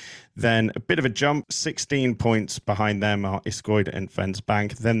 11. Then a bit of a jump, 16 points behind them are Iscoyd and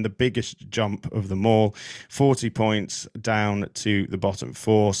Fensbank. Then the biggest jump of them all, 40 points down to the bottom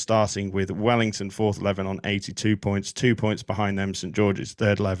 4, starting with Wellington fourth 11 on 82 points. 2 points behind them, St George's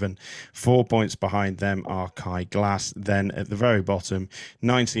third 11. 4 points behind them are Kai Glass. Then at the very bottom,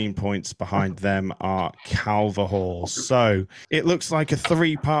 19 points behind them are Calverhall. So it looks like a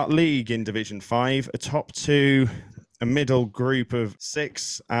 3-part league in Division 5, a top 2, a middle group of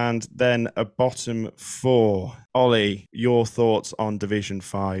 6, and then a bottom 4. Ollie, your thoughts on Division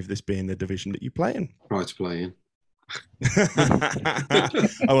 5, this being the division that you play in? Try to play in.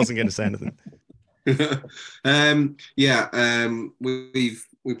 I wasn't going to say anything.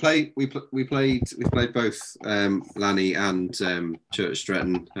 We played both Lanny and Church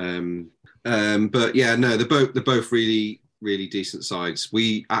Stretton. But yeah, no, they're both really, really decent sides.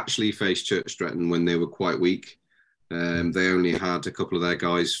 We actually faced Church Stretton when they were quite weak. They only had a couple of their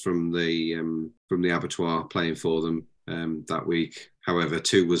guys from the abattoir playing for them that week. However,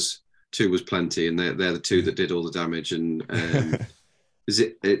 two was plenty, and they're the two that did all the damage. And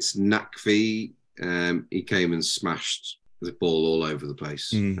it's Nakvi. He came and smashed the ball all over the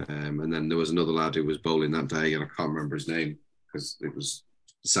place. And then there was another lad who was bowling that day, and I can't remember his name because it was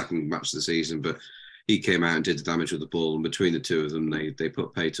the second match of the season, but he came out and did the damage with the ball, and between the two of them, they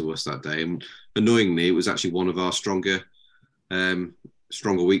put pay to us that day. And annoyingly, it was actually one of our stronger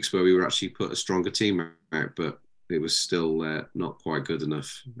weeks where we were actually put a stronger team out, but it was still not quite good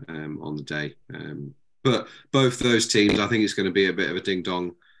enough on the day. But both those teams, I think it's going to be a bit of a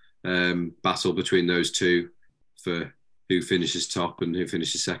ding-dong battle between those two for who finishes top and who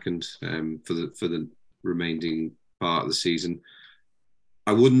finishes second for the remaining part of the season.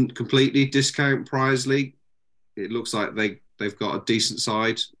 I wouldn't completely discount Priorslee. It looks like they've got a decent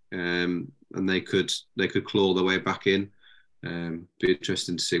side, and they could claw their way back in. Be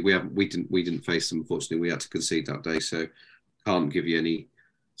interesting to see. We didn't face them, unfortunately. We had to concede that day, so can't give you any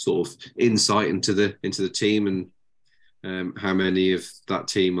sort of insight into the team and how many of that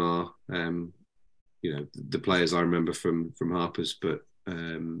team are the players I remember from Harper's, but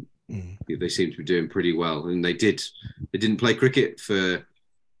they seem to be doing pretty well. And they didn't play cricket for,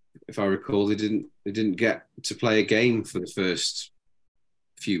 if I recall, they didn't get to play a game for the first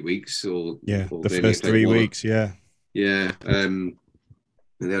few weeks, or the first 3 weeks. Yeah. And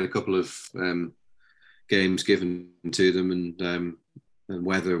they had a couple of games given to them, and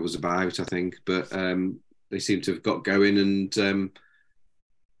weather was about, I think, but they seem to have got going, and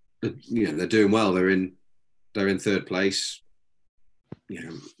they're doing well. They're in third place.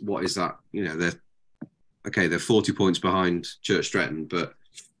 What is that? They're 40 points behind Church Stretton, but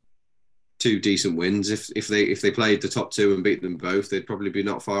 2 decent wins. If they played the top 2 and beat them both, they'd probably be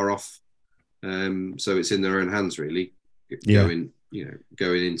not far off. So it's in their own hands, really. Going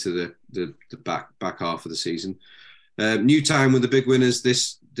into the back half of the season. Newtown were the big winners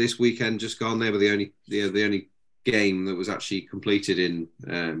this weekend just gone. They were the only game that was actually completed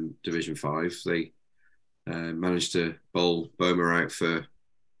in Division 5. They managed to bowl Beaumehir out for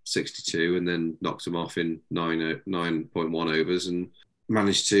 62 and then knocked them off in 9.1 overs and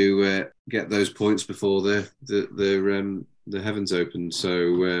managed to get those points before the heavens opened.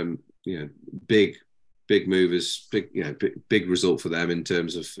 So big movers, big result for them in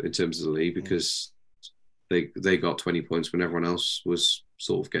terms of the league, because they got 20 points when everyone else was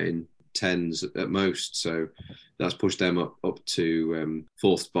sort of getting 10s at most. So that's pushed them up to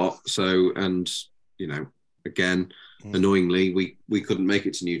 4th spot. So, and again, annoyingly, we couldn't make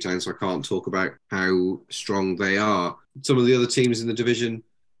it to Newtown, so I can't talk about how strong they are. Some of the other teams in the division,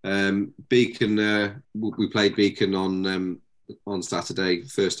 Beacon, we played Beacon on Saturday,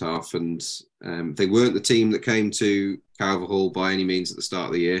 first half, and they weren't the team that came to Calverhall by any means at the start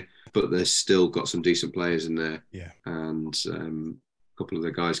of the year, but they've still got some decent players in there. Yeah. And a couple of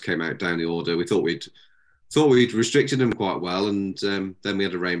the guys came out down the order. We thought we'd restricted them quite well, and then we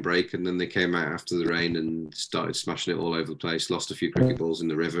had a rain break, and then they came out after the rain and started smashing it all over the place. Lost a few cricket balls in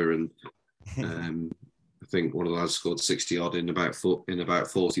the river, and I think one of the lads scored 60 odd in about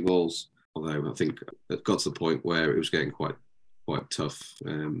 40 balls. Although I think it got to the point where it was getting quite tough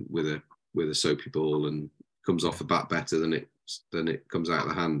with a soapy ball, and comes off the bat better than it comes out of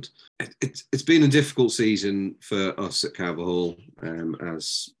the hand. It's been a difficult season for us at Calverhall,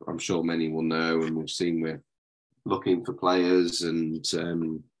 as I'm sure many will know, and we've seen we're looking for players, and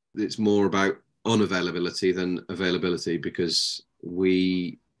it's more about unavailability than availability, because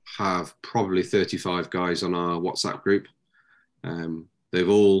we have probably 35 guys on our WhatsApp group. They're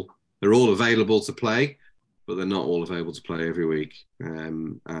all available to play, but they're not all available to play every week.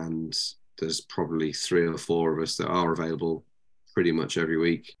 And there's probably 3 or 4 of us that are available pretty much every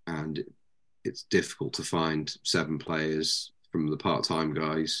week. And it's difficult to find 7 players from the part-time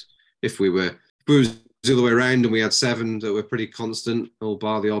guys. If it was the other way around and we had 7 that were pretty constant, all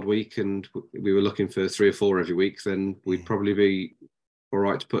bar the odd week, and we were looking for 3 or 4 every week, then we'd probably be all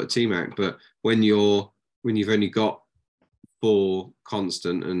right to put a team out. But when you've only got 4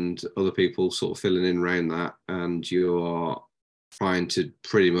 constant and other people sort of filling in around that, and you're trying to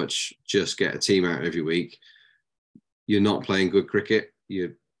pretty much just get a team out every week, you're not playing good cricket. Your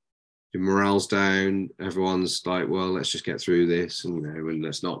morale's down. Everyone's like, well, let's just get through this, and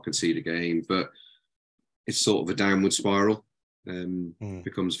let's not concede a game. But it's sort of a downward spiral.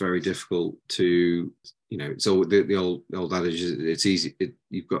 Becomes very difficult to, so the old adage is it's easy.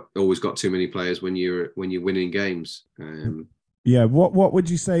 You've always got too many players when you're winning games. Yeah, what would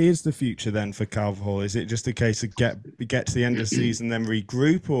you say is the future then for Calverhall? Is it just a case of get to the end of the season, then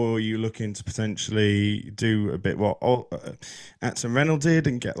regroup, or are you looking to potentially do a bit what Atson Reynolds did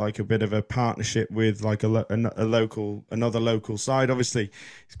and get like a bit of a partnership with like another local side? Obviously,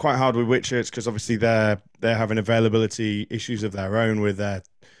 it's quite hard with Whitchurch because obviously they're having availability issues of their own with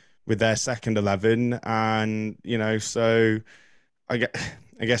their second 11, and so I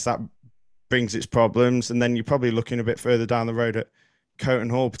guess that brings its problems, and then you're probably looking a bit further down the road at Coton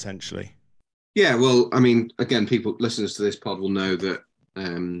Hall potentially. Yeah, well, I mean, again, listeners to this pod will know that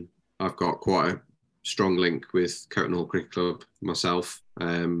I've got quite a strong link with Coton Hall Cricket Club myself,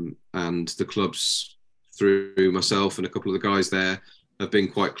 and the clubs through myself and a couple of the guys there have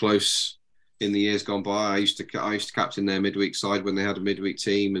been quite close in the years gone by. I used to captain their midweek side when they had a midweek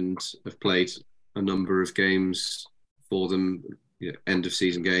team, and have played a number of games for them. End of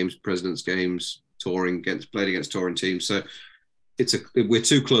season games, presidents games, played against touring teams. So we're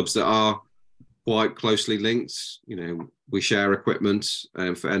 2 clubs that are quite closely linked. We share equipment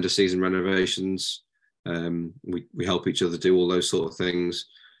for end of season renovations. We help each other do all those sort of things.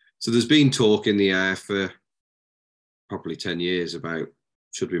 So there's been talk in the air for probably 10 years about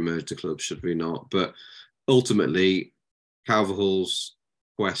should we merge the clubs, should we not? But ultimately, Calverhall's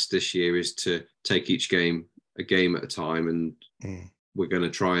quest this year is to take each game a game at a time, and we're going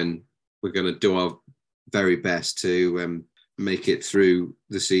to do our very best to make it through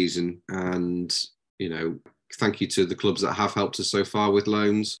the season. And thank you to the clubs that have helped us so far with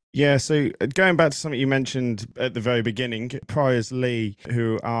loans. Yeah, so going back to something you mentioned at the very beginning, Priors Lee,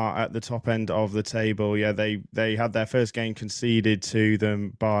 who are at the top end of the table, they had their first game conceded to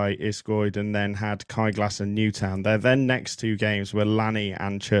them by Iscoyd, and then had Kyglass and Newtown. Their then next 2 games were Lanny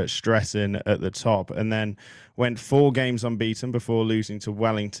and Church Stretton at the top, and then went 4 games unbeaten before losing to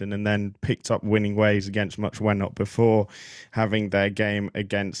Wellington, and then picked up winning ways against Much Wenlock before having their game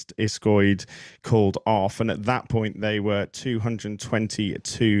against Iscoyd called off. And at that point, they were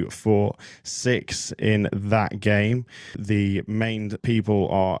 222 for 6 in that game. The main people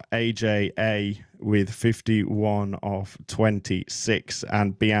are AJA with 51 off 26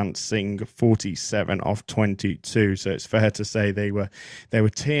 and Beant Singh 47 off 22. So it's fair to say they were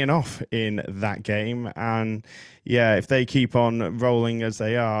teeing off in that game. And yeah, if they keep on rolling as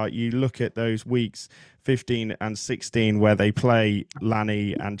they are, you look at those weeks 15 and 16 where they play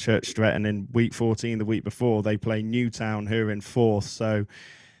Lanny and Church Stretton, in week 14 the week before they play Newtown, who are in 4th. So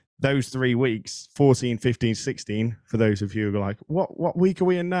those 3 weeks, 14, 15, 16, for those of you who are like, what week are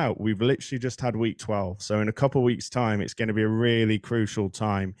we in now? We've literally just had week 12. So in a couple of weeks' time, it's going to be a really crucial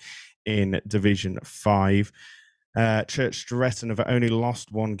time in Division 5. Church Stretton have only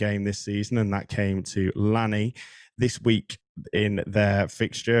lost 1 game this season, and that came to Lanny. This week in their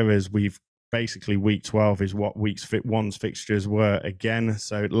fixture, as we've basically week 12 is what week 1's fixtures were again.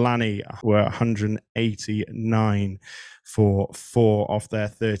 So Lanny were 189 for 4 off their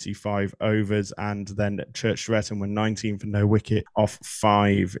 35 overs, and then Church Stretton were 19 for no wicket off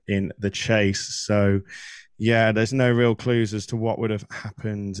 5 in the chase. So Yeah, there's no real clues as to what would have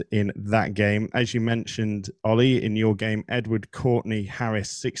happened in that game. As you mentioned, Ollie, in your game, Edward Courtney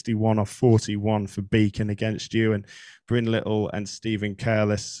Harris, 61 off 41 for Beacon against you, and Bryn Little and Stephen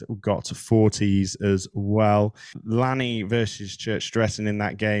Careless got to 40s as well. Lanny versus Church Stretton in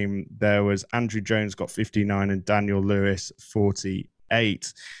that game, there was Andrew Jones got 59 and Daniel Lewis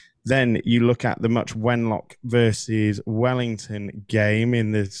 48. Then you look at the Much Wenlock versus Wellington game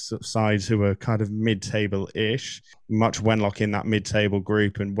in the sides who are kind of mid-table-ish. Much Wenlock in that mid-table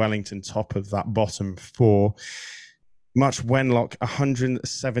group and Wellington top of that bottom four. Much Wenlock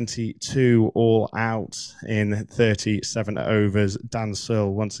 172 all out in 37 overs. Dan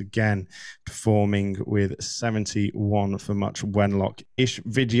Searle once again performing with 71 for Much Wenlock. Ish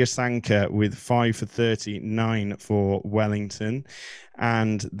Vidyasankar with 5 for 39 for Wellington.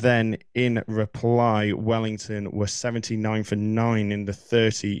 And then in reply, Wellington were 79 for 9 in the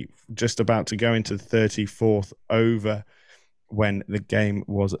 30, just about to go into the 34th over when the game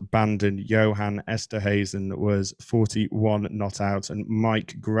was abandoned. Johan Esterhazen was 41 not out, and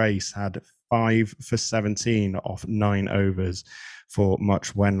Mike Grace had 5 for 17 off 9 overs for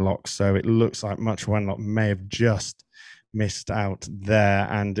Much Wenlock. So it looks like Much Wenlock may have just missed out there,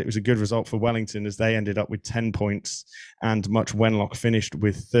 and it was a good result for Wellington as they ended up with 10 points and Much Wenlock finished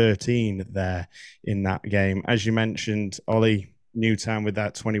with 13 there in that game. As you mentioned, Ollie, Newtown with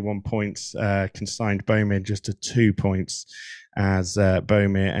that 21 points consigned Beaumere just to 2 points as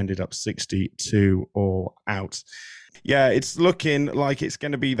Beaumere ended up 62 all out. Yeah, it's looking like it's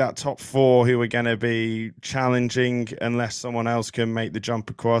going to be that top four who are going to be challenging unless someone else can make the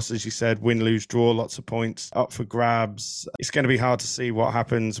jump across. As you said, win, lose, draw, lots of points up for grabs. It's going to be hard to see what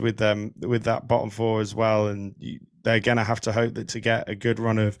happens with them, with that bottom four as well. And they're going to have to hope that to get a good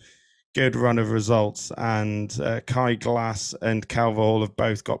run of results. And Kai Glass and Calverhall have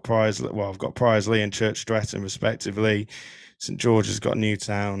both got Prisley. Well, I've got Prisley and Church Stretton respectively. St George has got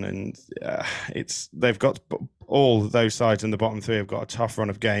Newtown, and they've got all those sides in the bottom three have got a tough run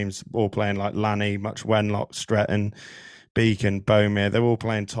of games, all playing like Lanny, Much Wenlock, Stretton, Beacon, Beaumere. They're all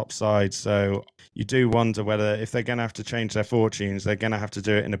playing top sides, so you do wonder whether if they're going to have to change their fortunes, they're going to have to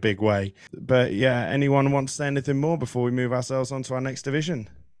do it in a big way. But yeah, anyone want to say anything more before we move ourselves on to our next division?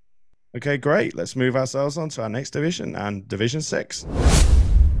 Okay, great. Let's move ourselves on to our next division, and Division 6.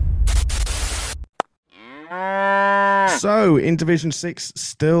 So, in Division 6,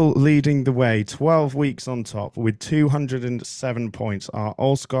 still leading the way, 12 weeks on top with 207 points are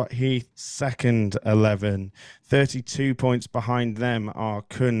Allscott Heath, second 11. 32 points behind them are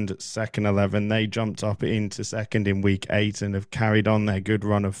Kund, second 11. They jumped up into second in week 8 and have carried on their good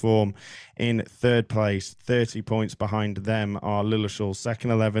run of form. In third place, 30 points behind them are Lilleshall,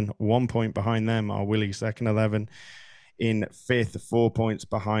 second 11. 1 point behind them are Willey, second 11. In fifth, 4 points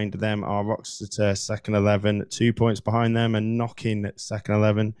behind them are Roxeter, second 11. 2 points behind them are Knockin, second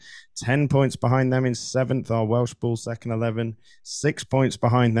 11. 10 points behind them in seventh are Welsh Bull, second 11. 6 points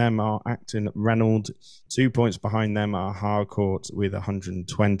behind them are Acton Reynolds. 2 points behind them are Harcourt with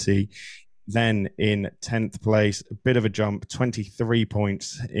 120. Then in 10th place, a bit of a jump, 23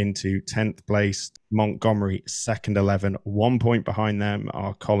 points into 10th place, Montgomery, second 11. 1 point behind them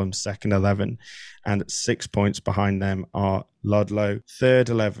are Column, second 11. And 6 points behind them are Ludlow, third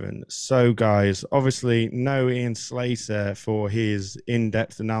 11. So, guys, obviously no Ian Slater for his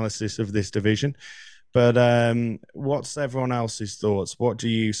in-depth analysis of this division. But what's everyone else's thoughts? What do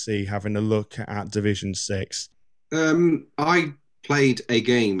you see having a look at Division 6? I played a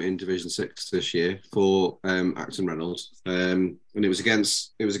game in Division 6 this year for Acton Reynolds, and it was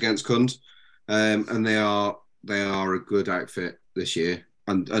against Kund, and they are a good outfit this year.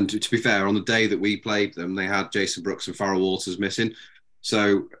 And to be fair, on the day that we played them, they had Jason Brooks and Farrell Waters missing,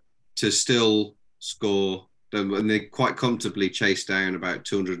 so to still score them, and they quite comfortably chased down about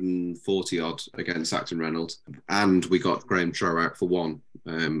 240 odd against Acton Reynolds, and we got Graham Trow out for one,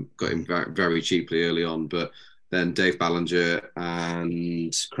 got him back very cheaply early on, but then Dave Ballinger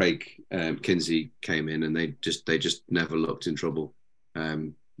and Craig Kinsey came in, and they just never looked in trouble.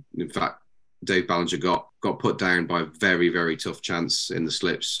 In fact, Dave Ballinger got put down by a very, very tough chance in the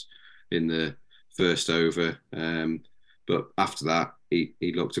slips in the first over. But after that, he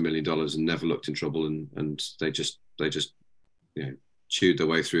looked $1 million and never looked in trouble, and they just chewed their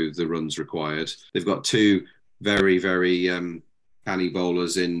way through the runs required. They've got two very, very canny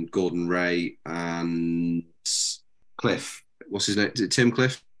bowlers in Gordon Ray and Cliff. What's his name? Is it Tim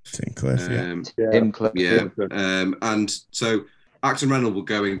Cliff? Tim Cliff, Tim Cliff. Yeah. And so Acton Reynolds will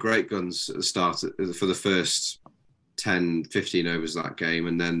go in great guns at the start for the first 10, 15 overs of that game.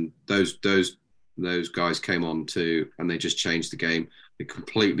 And then those guys came on too, and they just changed the game. They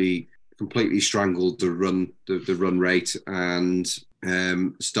completely completely strangled the run rate and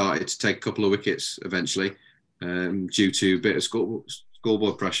started to take a couple of wickets eventually due to a bit of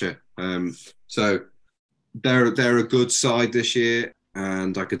scoreboard pressure. So they're a good side this year,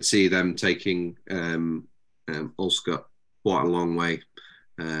 and I could see them taking Allscott quite a long way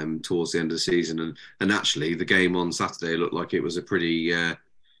towards the end of the season. And actually, the game on Saturday looked like it was a pretty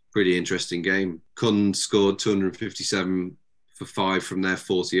interesting game. Kund scored 257 for 5 from their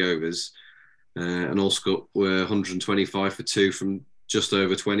 40 overs, and Allscott were 125 for 2 from just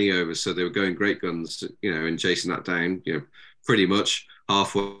over 20 overs. So they were going great guns, and chasing that down, pretty much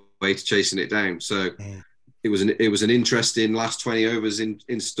halfway to chasing it down. So it was an interesting last 20 overs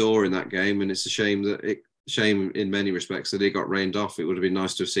in store in that game, and it's a shame in many respects that it got rained off. It would have been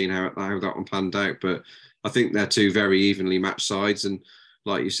nice to have seen how that one panned out, but I think they're two very evenly matched sides, and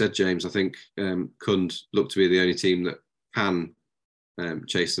like you said, James, I think Kund look to be the only team that can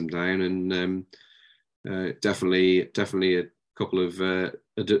chase them down, and definitely a couple of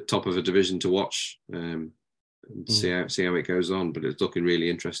top of a division to watch and see how it goes on. But it's looking really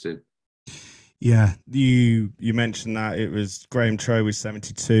interesting. Yeah, you mentioned that it was Graham Trow with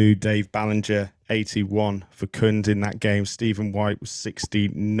 72, Dave Ballinger 81 for Kund in that game. Stephen White was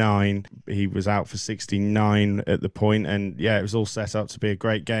 69. He was out for 69 at the point, and yeah, it was all set up to be a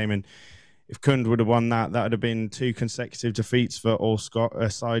great game. And if Kund would have won that would have been 2 consecutive defeats for Allscott, a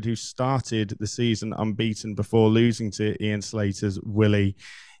side who started the season unbeaten before losing to Ian Slater's Willie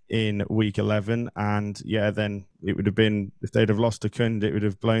in week 11. And yeah, then it would have been, if they'd have lost to Kund, it would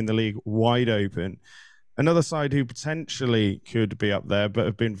have blown the league wide open. Another side who potentially could be up there but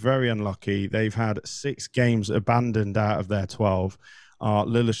have been very unlucky, they've had 6 games abandoned out of their 12, are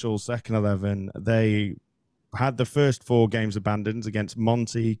Lilleshall second 11. They had the first 4 games abandoned against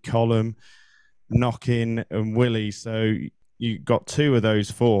Monty, Column, Knockin and Willie. So you got 2 of those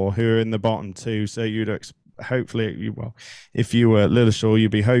 4 who are in the bottom 2. So you'd hopefully, if you were Lilleshall,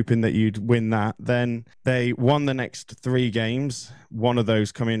 you'd be hoping that you'd win that. Then they won the next 3 games. One of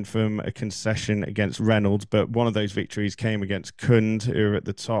those coming from a concession against Reynolds, but one of those victories came against Kund, who are at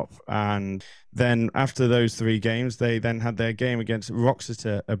the top. And then after those 3 games, they then had their game against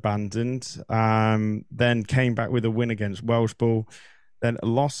Roxeter abandoned, then came back with a win against Welshball, then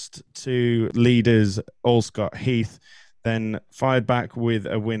lost to leaders Allscott Heath, then fired back with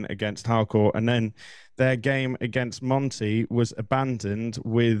a win against Harcourt, and then their game against Monty was abandoned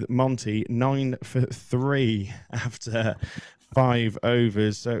with Monty 9 for 3 after 5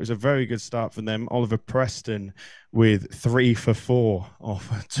 overs. So it was a very good start for them. Oliver Preston with 3 for 4 off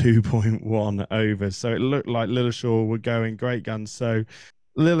 2.1 overs. So it looked like Lilleshall were going great guns. So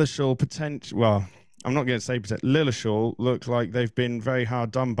Lilleshall I'm not going to say Lilleshall look like they've been very hard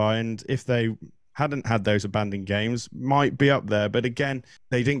done by, and if they hadn't had those abandoned games, might be up there. But again,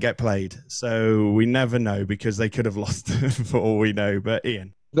 they didn't get played, so we never know, because they could have lost for all we know. But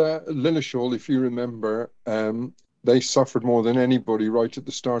Ian, the Lilleshall, if you remember, they suffered more than anybody right at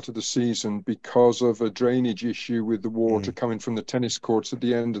the start of the season because of a drainage issue with the water coming from the tennis courts at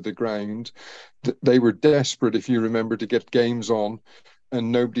the end of the ground. They were desperate, if you remember, to get games on, and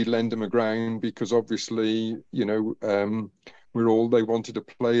nobody lent them a ground because obviously, they wanted to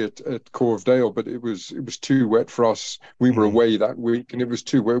play at Corvedale, but it was too wet for us. We were away that week, and it was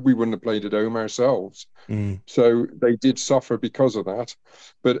too wet. We wouldn't have played at home ourselves. So they did suffer because of that.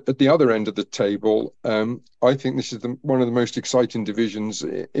 But at the other end of the table, I think this is one of the most exciting divisions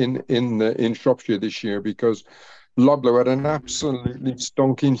in Shropshire this year, because Ludlow had an absolutely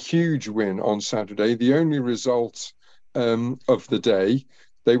stonking huge win on Saturday. The only result of the day,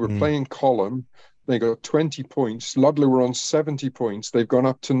 they were playing Column. They got 20 points. Ludlow were on 70 points. They've gone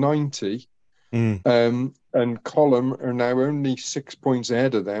up to 90. And Column are now only 6 points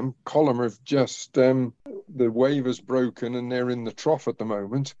ahead of them. Column have just, the wave has broken and they're in the trough at the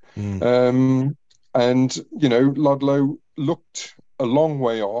moment. And, Ludlow looked a long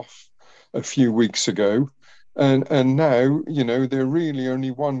way off a few weeks ago. And now, they're really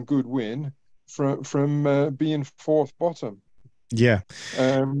only one good win from being 4th bottom. Yeah.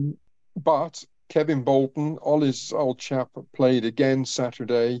 But Kevin Bolton, Ollie's old chap, played again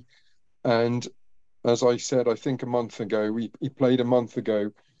Saturday. And as I said, I think a month ago, he played a month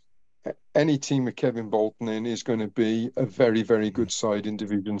ago. Any team with Kevin Bolton in is going to be a very, very good side in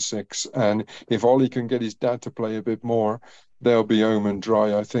Division 6. And if Ollie can get his dad to play a bit more, they'll be home and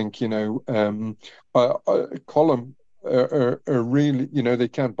dry, I think. Column are really, they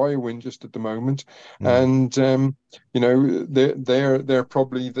can't buy a win just at the moment. And, they're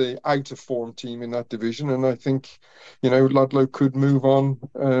probably the out of form team in that division. And I think, Ludlow could move on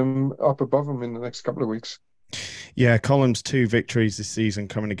up above them in the next couple of weeks. Yeah, Column's 2 victories this season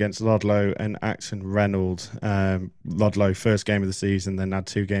coming against Ludlow and Acton Reynolds. Ludlow, first game of the season, then had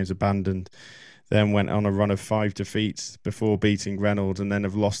 2 games abandoned, then went on a run of 5 defeats before beating Reynolds, and then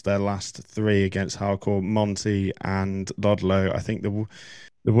have lost their last 3 against Harcourt, Monty and Ludlow. I think the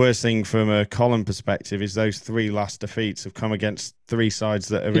worst thing from a Column perspective is those 3 last defeats have come against 3 sides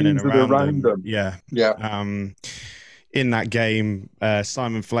that are in and around them. Yeah. In that game,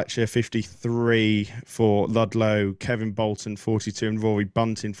 Simon Fletcher, 53 for Ludlow, Kevin Bolton, 42, and Rory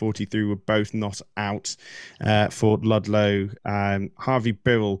Bunting, 43, were both not out for Ludlow. Harvey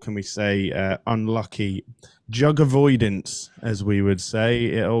Birrell, can we say, unlucky. Jug avoidance, as we would say.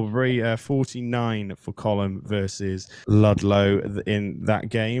 It'll be 49 for Column versus Ludlow in that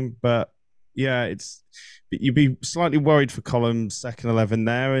game. But yeah, you'd be slightly worried for Column's second 11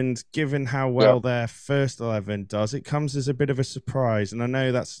 there, and given how well their first 11 does, it comes as a bit of a surprise. And I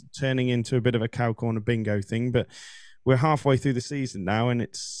know that's turning into a bit of a cow corner bingo thing, but we're halfway through the season now, and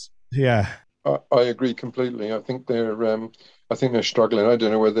I agree completely. I think they're struggling. I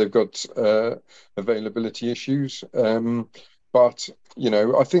don't know whether they've got availability issues. But,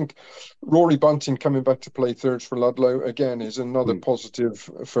 I think Rory Bunting coming back to play thirds for Ludlow, again, is another positive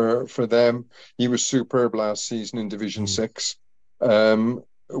for them. He was superb last season in Division 6.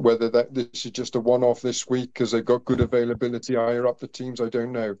 Whether this is just a one-off this week because they've got good availability higher up the teams, I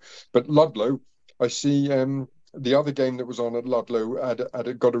don't know. But Ludlow, I see the other game that was on at Ludlow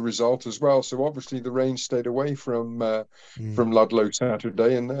had got a result as well. So obviously the rain stayed away from Ludlow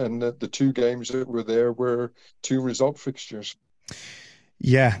Saturday, and the 2 games that were there were 2 result fixtures.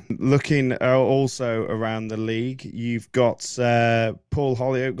 Yeah, looking also around the league, you've got Paul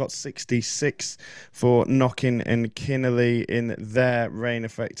Hollyoak got 66 for Knockin and Kinnelly in their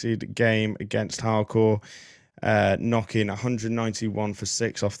rain-affected game against Harcourt. Knockin 191 for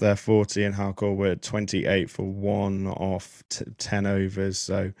 6 off their 40, and Harcourt were 28 for 1 off 10 overs,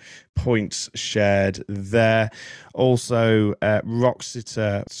 so points shared there. Also,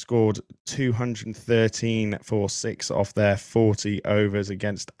 Roxeter scored 213 for 6 off their 40 overs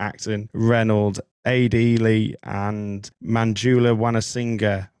against Acton Reynolds. Aid Ely and Manjula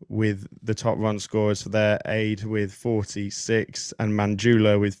Wanasinga with the top run scorers for their Aid with 46 and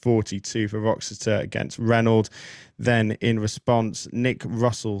Manjula with 42 for Roxeter against Reynolds. Then in response, Nick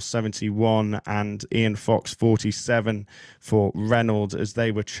Russell 71 and Ian Fox 47 for Reynolds as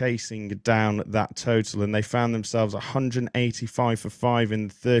they were chasing down that total, and they found themselves 185 for 5 in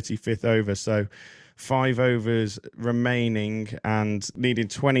the 35th over. So 5 overs remaining and needing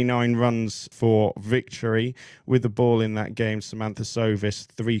 29 runs for victory. With the ball in that game, Samantha Sovis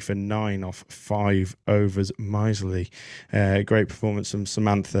 3 for 9 off 5 overs. Miserly. Great performance from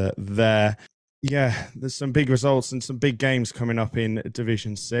Samantha there. Yeah, there's some big results and some big games coming up in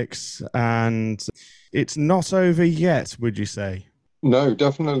Division 6, and it's not over yet, would you say? No,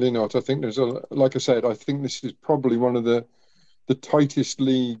 definitely not. I think like I said, I think this is probably one of the tightest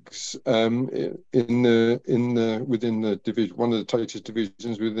leagues within the division, one of the tightest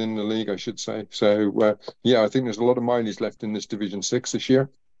divisions within the league, I should say. So I think there's a lot of mileage left in this Division 6 this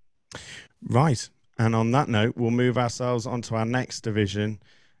year. Right, and on that note, we'll move ourselves onto our next division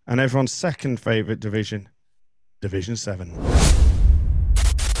and everyone's second favourite division, Division 7.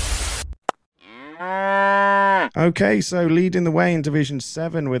 Okay, so leading the way in Division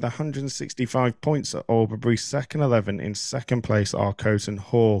 7 with 165 points at Albury, second 11. In second place are Coton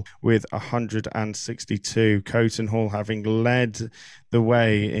Hall with 162. Coton Hall having led the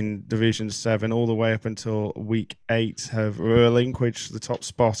way in Division 7 all the way up until week 8 have relinquished the top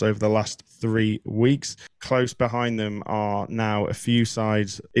spot over the last 3 weeks. Close behind them are now a few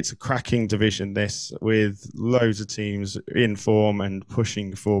sides. It's a cracking division, this, with loads of teams in form and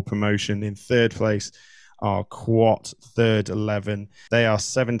pushing for promotion. In third place are Quat, third 11. They are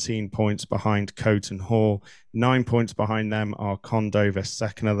 17 points behind Coton Hall. 9 points behind them are Condover,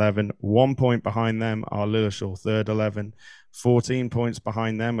 second 11. 1 point behind them are Lilleshall, third 11. 14 points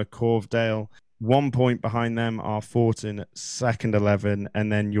behind them are Corvedale. 1 point behind them are Fortin, second 11.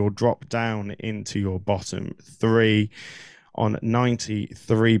 And then you'll drop down into your bottom 3 on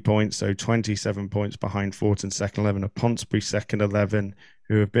 93 points, so 27 points behind Fortin, second 11, are Ponsbury, second 11,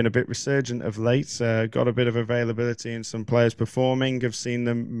 who have been a bit resurgent of late, got a bit of availability and some players performing, have seen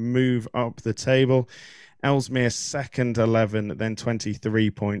them move up the table. Ellesmere, second 11, then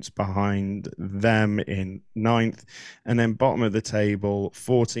 23 points behind them in 9th. And then bottom of the table,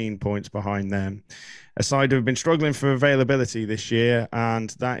 14 points behind them. A side who have been struggling for availability this year,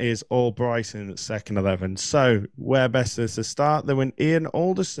 and that is Albrighton at second 11. So, where best is to start? There went Ian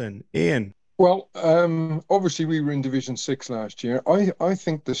Alderson. Ian. Well, obviously we were in Division 6 last year. I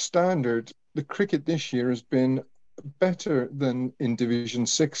think the standard the cricket this year has been better than in Division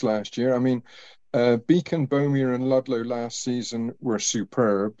 6 last year. I mean, Beacon, Bomere and Ludlow last season were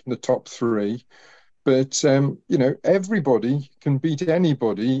superb, the top three. But, everybody can beat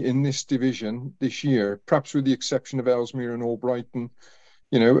anybody in this division this year, perhaps with the exception of Ellesmere and Albrighton.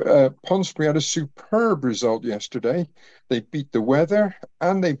 Ponsonby had a superb result yesterday. They beat the Weather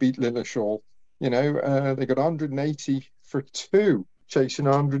and they beat Lilleshall. They got 180 for 2, chasing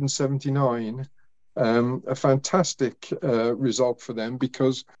 179. A fantastic result for them,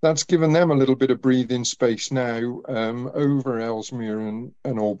 because that's given them a little bit of breathing space now over Ellesmere and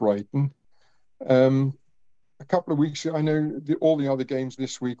Albrighton. A couple of weeks ago, I know all the other games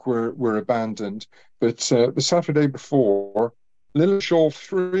this week were abandoned, but the Saturday before, Lilleshall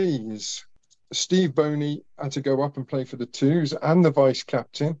threes, Steve Boney had to go up and play for the twos and the vice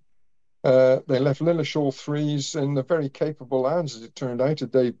captain. They left Lilleshall threes in the very capable hands, as it turned out,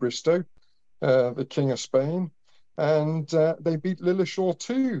 of Dave Bristow, the King of Spain, and they beat Lilleshall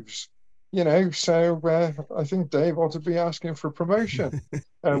twos. So I think Dave ought to be asking for promotion.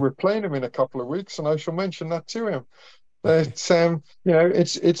 We're playing him in a couple of weeks, and I shall mention that to him. But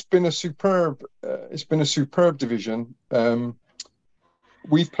it's been a superb division.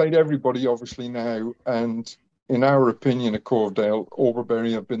 We've played everybody obviously now, and in our opinion at Corvedale,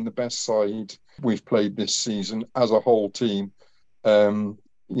 Albury have been the best side we've played this season as a whole team.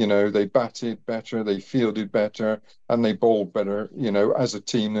 They batted better, they fielded better, and they bowled better, as a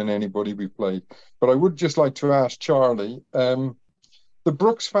team than anybody we played. But I would just like to ask Charlie, the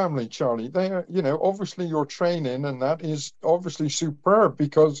Brooks family, Charlie, they are, obviously your training, and that is obviously superb,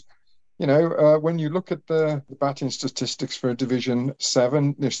 because, when you look at the batting statistics for Division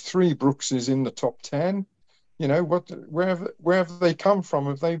 7, there's 3 Brookses in the top 10. Where have they come from?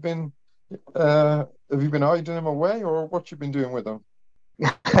 Have you been hiding them away, or what you've been doing with them?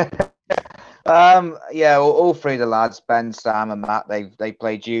 All 3 of the lads, Ben, Sam and Matt, they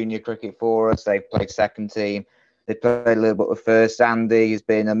play junior cricket for us. They've played second team. They played a little bit with first. Andy has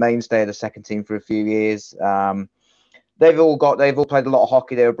been a mainstay of the second team for a few years. They've all played a lot of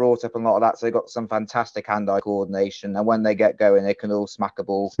hockey. They were brought up in a lot of that, so they've got some fantastic hand-eye coordination. And when they get going, they can all smack a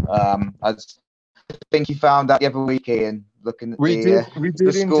ball. I think you found that the other week, Ian, looking at the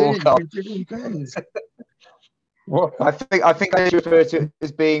scorecard. We did indeed. I think I refer to it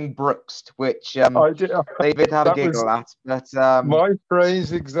as being Brooksed, which they did have a giggle at. But my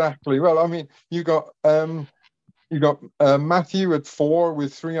phrase exactly. Well, I mean, you got Matthew at 4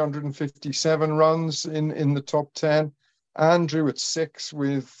 with 357 runs in the top 10, Andrew at 6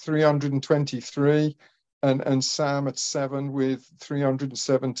 with 323, and Sam at 7 with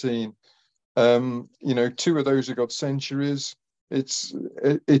 317. 2 of those have got centuries.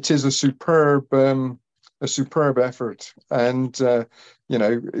 It is a superb effort, and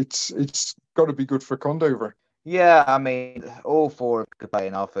it's got to be good for Condover. Yeah, I mean, all 4 could play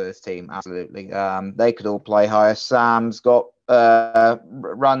in our first team, absolutely. They could all play higher. Sam's got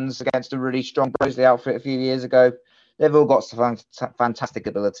runs against a really strong Broseley outfit a few years ago. They've all got some fantastic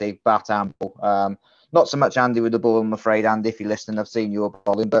ability, bat and ball. Not so much Andy with the ball, I'm afraid. Andy, if you're listening, I've seen your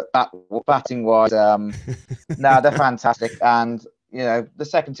bowling, but batting-wise, they're fantastic. And, the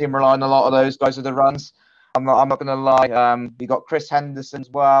second team rely on a lot of those guys with the runs. I'm not going to lie. We got Chris Henderson as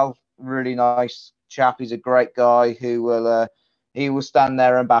well, really nice chap. He's a great guy who will stand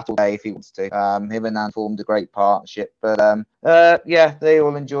there and battle day if he wants to. Him and Anne formed a great partnership. But they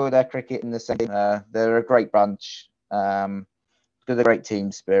all enjoy their cricket in the same. They're a great bunch. Got a great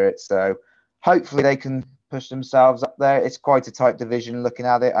team spirit. So hopefully they can push themselves up there. It's quite a tight division looking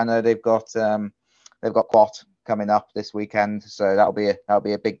at it. I know they've got Quat coming up this weekend, so that'll be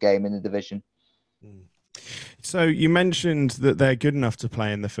a big game in the division. So you mentioned that they're good enough to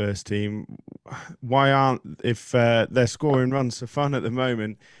play in the first team. Why aren't, if they're scoring runs for fun at the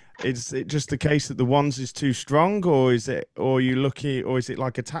moment, is it just the case that the ones is too strong, or is it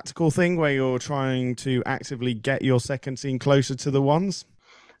like a tactical thing where you're trying to actively get your second team closer to the ones?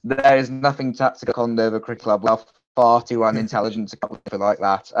 There is nothing tactical at Condover Cricket Club. We're far too unintelligent to come up like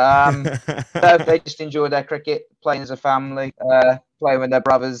that. No, they just enjoy their cricket, playing as a family, playing with their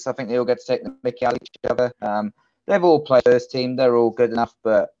brothers. I think they all get to take the mickey out of each other. They've all played first team. They're all good enough,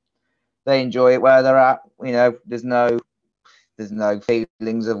 but they enjoy it where they're at. There's no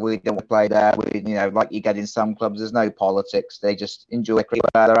feelings of we don't want to play there. Like you get in some clubs, there's no politics. They just enjoy cricket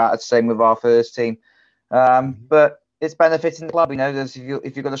where they're at. It's the same with our first team. But it's benefiting the club. If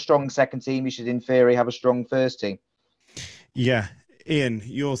you've got a strong second team, you should in theory have a strong first team. Yeah. Ian,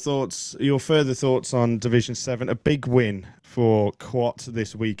 your further thoughts on Division 7? A big win for Quat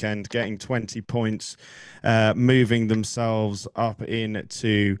this weekend, getting 20 points, moving themselves up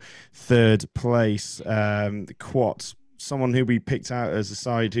into third place. Quat, someone who we picked out as a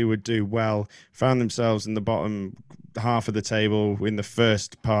side who would do well, found themselves in the bottom half of the table in the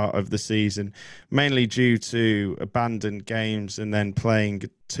first part of the season, mainly due to abandoned games and then playing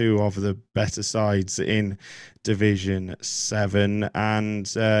two of the better sides in Division 7. And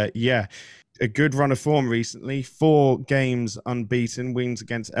a good run of form recently. 4 games unbeaten, wins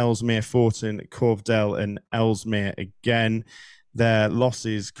against Ellesmere, Forton, Corvedale and Ellesmere again. Their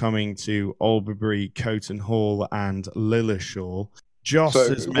losses coming to Albury, Coton Hall and Lilleshall. Joss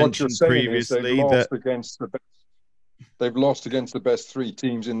has mentioned previously that they've lost against the best 3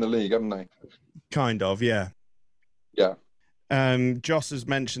 teams in the league, haven't they? Kind of, yeah. Yeah. Joss has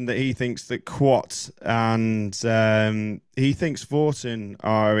mentioned that he thinks that Quat and he thinks Forton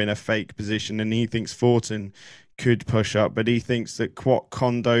are in a fake position, and he thinks Forton could push up, but he thinks that Quat,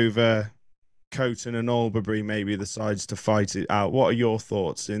 Condover, Coton and Albury may be the sides to fight it out. What are your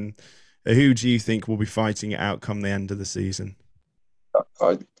thoughts? Who do you think will be fighting it out come the end of the season?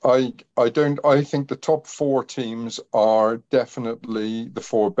 I think the top 4 teams are definitely the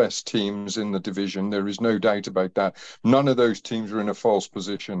 4 best teams in the division. There is no doubt about that. None of those teams are in a false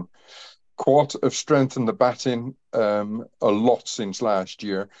position. Quat have strengthened the batting a lot since last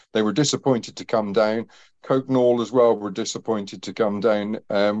year. They were disappointed to come down. Coton Hall as well were disappointed to come down.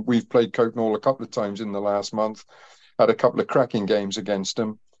 We've played Coton Hall a couple of times in the last month, had a couple of cracking games against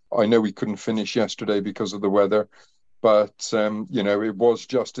them. I know we couldn't finish yesterday because of the weather, but it was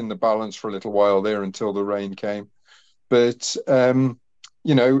just in the balance for a little while there until the rain came. But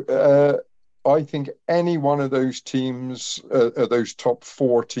I think any one of those teams, those top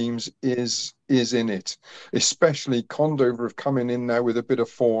 4 teams, is in it. Especially Condover have come in now with a bit of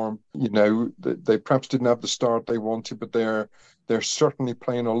form. They perhaps didn't have the start they wanted, but they're certainly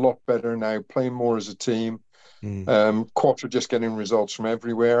playing a lot better now, playing more as a team. Quat are just getting results from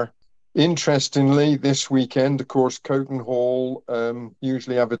everywhere. Interestingly, this weekend, of course, Coton Hall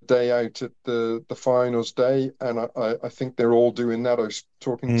usually have a day out at the finals day, and I think they're all doing that. I was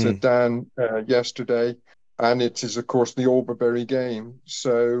talking to Dan yesterday, and it is, of course, the Albury game.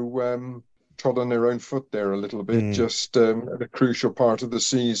 So trod on their own foot there a little bit, just a crucial part of the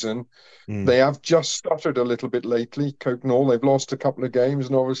season. They have just stuttered a little bit lately, Coton Hall. They've lost a couple of games,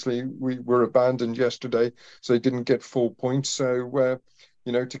 and obviously we were abandoned yesterday, so they didn't get full points. So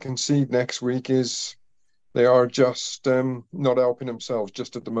to concede next week they are just not helping themselves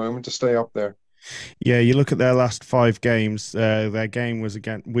just at the moment to stay up there. Yeah, you look at their last 5 games. Their game was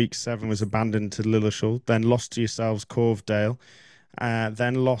again week 7 was abandoned to Lilleshall, then lost to yourselves Corvedale,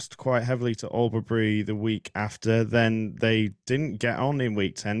 then lost quite heavily to Albury the week after. Then they didn't get on in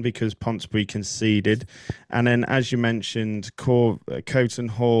week 10 because Pontesbury conceded. And then, as you mentioned, Coton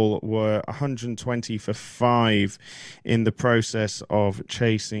Hall were 120 for 5 in the process of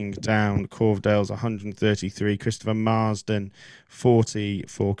chasing down Corvedale's 133. Christopher Marsden, 40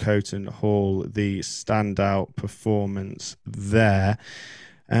 for Coton Hall, the standout performance there.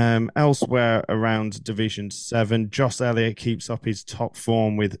 Elsewhere around Division 7, Joss Elliott keeps up his top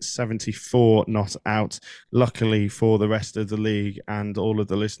form with 74 not out. Luckily for the rest of the league and all of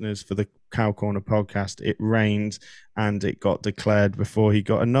the listeners for the Cow Corner podcast, it rained and it got declared before he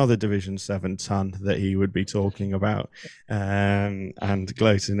got another Division 7 ton that he would be talking about and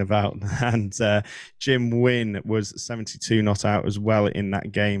gloating about. And Jim Wynn was 72 not out as well in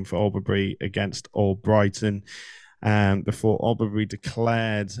that game for Albury against Albrighton. Before Albury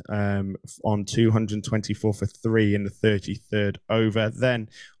declared on 224 for 3 in the 33rd over. Then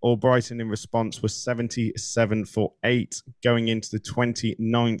Albrighton in response was 77 for 8 going into the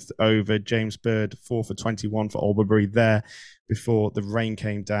 29th over. James Bird 4 for 21 for Albury there before the rain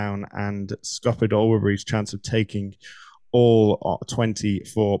came down and scuppered Albury's chance of taking all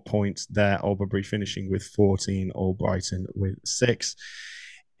 24 points there. Albury finishing with 14, Albrighton with 6.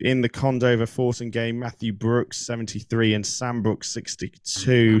 In the Condover Forton game, Matthew Brooks, 73, and Sam Brooks,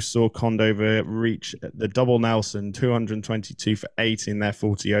 62, saw Condover reach the double Nelson, 222 for 8 in their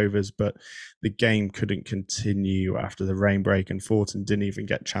 40 overs, but the game couldn't continue after the rain break, and Forton didn't even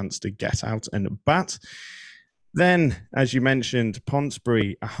get a chance to get out and bat. Then, as you mentioned,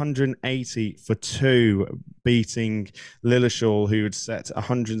 Pontesbury, 180 for 2, beating Lilleshall, who had set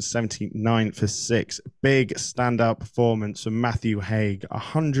 179 for 6. Big standout performance from Matthew Haig,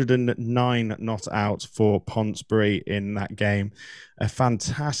 109 not out for Pontesbury in that game. a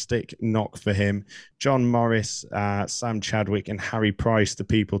fantastic knock for him. John Morris, Sam Chadwick and Harry Price, the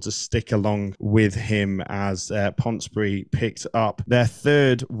people to stick along with him as Pontesbury picked up their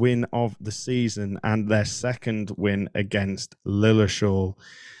third win of the season and their second win against Lilleshall.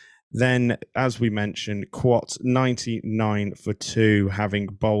 Then, as we mentioned, Quat 99 for 2, having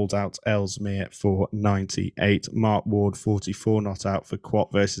bowled out Ellesmere for 98. Mark Ward 44 not out for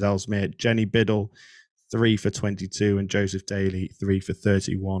Quat versus Ellesmere. Jenny Biddle 3 for 22 and Joseph Daly 3 for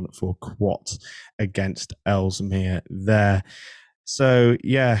 31 for Quat against Ellesmere there. So,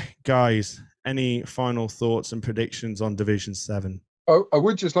 yeah, guys, any final thoughts and predictions on Division 7? Oh, I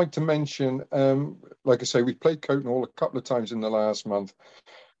would just like to mention, like I say, we played Coton Hall a couple of times in the last month.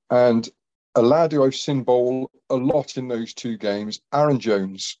 And a lad who I've seen bowl a lot in those two games, Aaron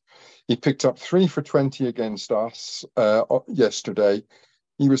Jones, he picked up 3 for 20 against us yesterday.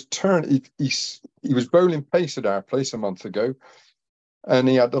 He was he was bowling pace at our place a month ago, and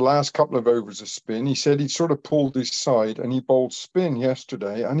he had the last couple of overs of spin. He said he sort of pulled his side and he bowled spin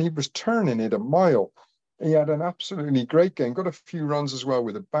yesterday, and he was turning it a mile. He had an absolutely great game, got a few runs as well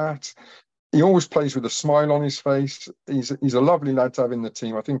with a bat. He always plays with a smile on his face. He's a lovely lad to have in the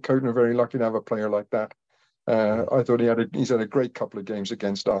team. I think Coton are very lucky to have a player like that. I thought he's had a great couple of games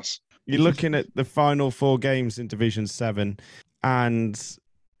against us. You're looking at the final 4 games in Division 7, and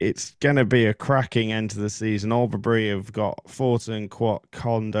it's going to be a cracking end to the season. Albury have got Forton, Quat,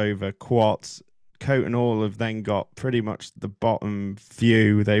 Condover, Quat. Coton Hall have then got pretty much the bottom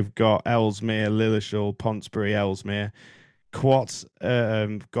few. They've got Ellesmere, Lilleshall, Pontesbury, Ellesmere. Quat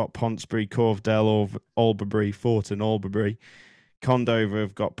got Pontesbury, Corvedale, Albury, Forton, Albury. Condover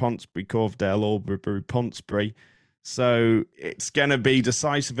have got Pontesbury, Corvedale, Albury, Pontesbury. So it's going to be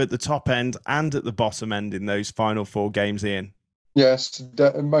decisive at the top end and at the bottom end in those final 4 games, Ian. Yes,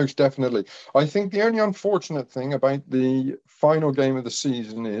 most definitely. I think the only unfortunate thing about the final game of the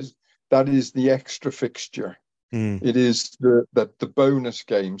season is the extra fixture. It is the bonus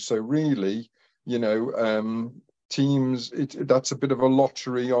game. So really, teams, that's a bit of a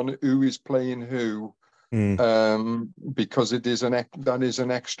lottery on who is playing who, because that is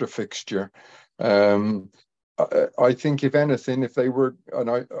an extra fixture. I think if anything, if they were,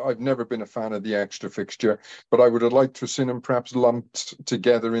 and I've never been a fan of the extra fixture, but I would have liked to have seen them perhaps lumped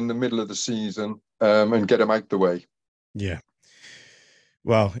together in the middle of the season and get them out the way. Yeah.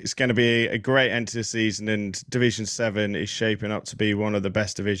 Well, it's going to be a great end to the season, and Division 7 is shaping up to be one of the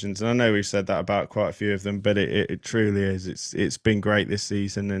best divisions. And I know we've said that about quite a few of them, but it truly is. It's been great this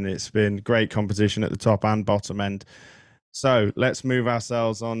season, and it's been great competition at the top and bottom end. So let's move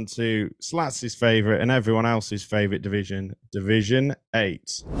ourselves on to Slats' favourite and everyone else's favourite division, Division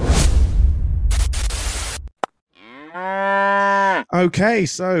 8. Okay,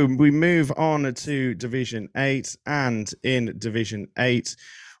 so we move on to Division 8, and in Division 8,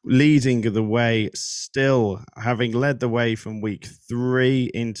 leading the way still, having led the way from week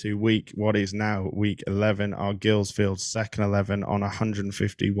 3 into what is now week 11, are Guilsfield second 11 on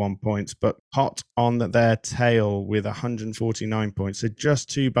 151 points, but hot on their tail with 149 points, so just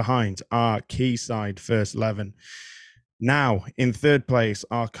 2 behind our Quayside first 11. Now, in third place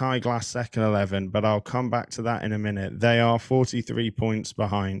are Kai Glass second 11, but I'll come back to that in a minute. They are 43 points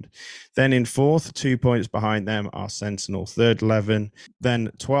behind. Then in fourth, 2 points behind them are Sentinel third 11.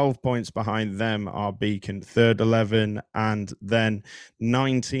 Then 12 points behind them are Beacon third 11. And then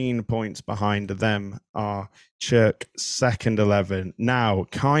 19 points behind them are Chirk second 11. Now,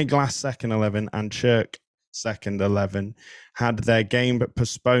 Kai Glass second 11 and Chirk second 11 had their game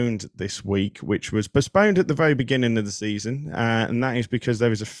postponed this week, which was postponed at the very beginning of the season, and that is because there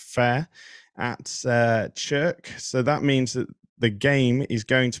was a fair at Chirk. So that means that the game is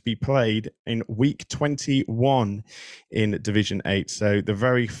going to be played in week 21 in Division 8, so the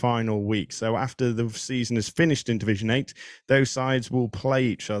very final week. So after the season is finished in Division 8, those sides will play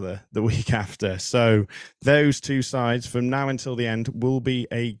each other the week after. So those 2 sides from now until the end will be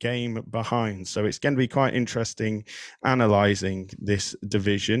a game behind. So it's going to be quite interesting analysing this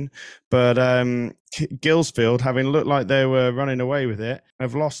division. But Guilsfield, having looked like they were running away with it,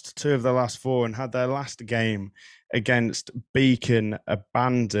 have lost 2 of the last 4 and had their last game against Beacon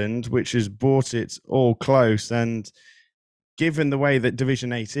abandoned, which has brought it all close. And given the way that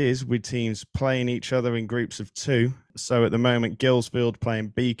Division 8 is, with teams playing each other in groups of 2, so at the moment Guilsfield playing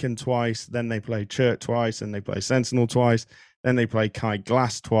Beacon twice, then they play Chirk twice, and they play Sentinel twice, then they play Kai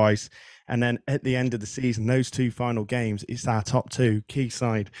Glass twice, and then at the end of the season, those 2 final games, it's our top 2,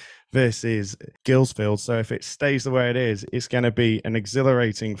 Quayside versus Guilsfield. So if it stays the way it is, it's going to be an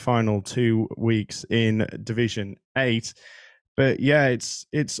exhilarating final 2 weeks in Division 8. But yeah,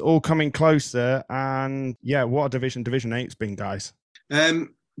 it's all coming closer. And yeah, what a division 8's been, guys.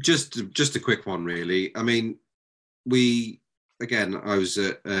 Just a quick one, really. I mean, I was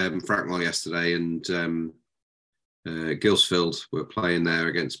at Frankmore yesterday, and Gilsfield were playing there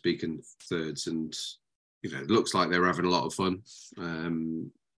against Beacon Thirds, and it looks like they were having a lot of fun.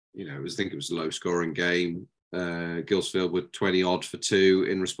 I think it was a low-scoring game. Gilsfield were 20 odd for 2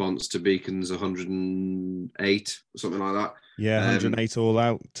 in response to Beacon's 108, something like that. Yeah, 108 all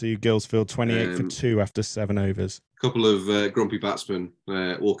out to Gilsfield, 28 for 2 after 7 overs. A couple of grumpy batsmen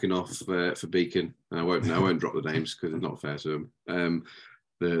walking off for Beacon. I won't drop the names because it's not fair to them.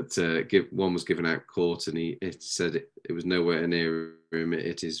 One was given out court, and it said it was nowhere near him. It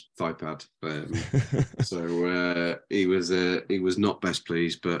hit his thigh pad. So he was not best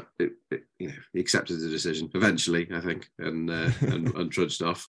pleased, but he accepted the decision eventually, I think, and trudged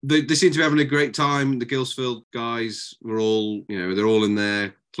off. They seem to be having a great time. The Gilsfield guys were all, they're all in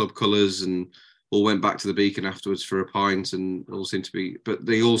their club colours and all went back to the Beacon afterwards for a pint, and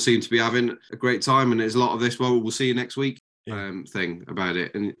they all seem to be having a great time. And there's a lot of this. Well, we'll see you next week. Thing about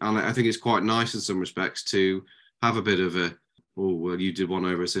it, and I think it's quite nice in some respects to have a bit of a, you did one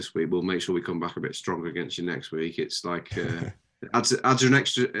over us this week, we'll make sure we come back a bit stronger against you next week. It's like it adds an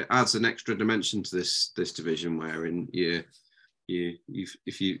extra dimension to this division, wherein if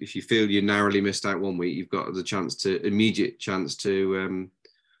you feel you narrowly missed out one week, you've got the immediate chance to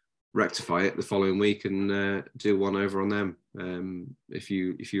rectify it the following week and do one over on them. If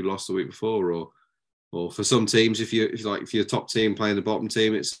you lost the week before, or for some teams, if you're a top team playing the bottom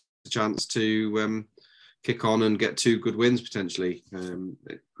team, it's a chance to kick on and get 2 good wins potentially.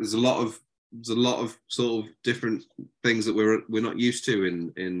 There's a lot of sort of different things that we're not used to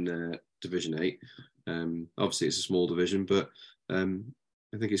in Division 8. Obviously, it's a small division, but I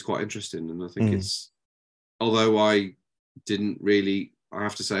think it's quite interesting, and I think it's. Although I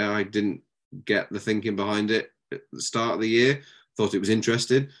have to say I didn't get the thinking behind it at the start of the year. Thought it was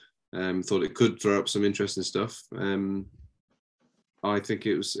interesting. Thought it could throw up some interesting stuff. I think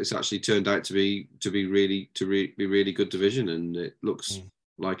it's actually turned out to be really good division, and it looks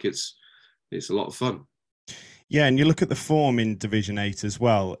like it's a lot of fun. Yeah, and you look at the form in Division 8 as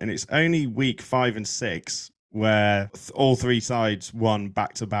well, and it's only week 5 and 6 where all 3 sides won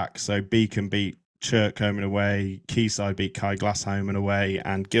back to back. So Beacon beat Chirk home and away, Quayside beat Kai Glass home and away,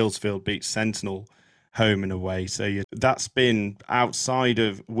 and Gilsfield beat Sentinel home and away. So that's been outside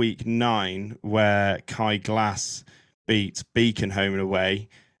of week 9 where Kai Glass beat Beacon home and away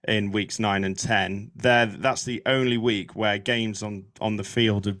in weeks 9 and 10. That's the only week where games on the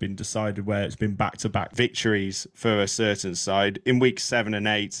field have been decided where it's been back-to-back victories for a certain side. In weeks 7 and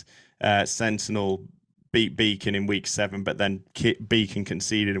 8, Sentinel beat Beacon in week 7, but then Beacon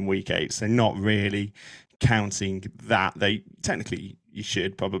conceded in week 8. So not really counting that. They technically, you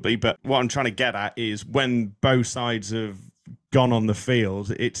should probably, but what I'm trying to get at is when both sides have gone on the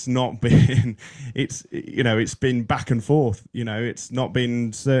field, it's not been it's been back and forth. It's not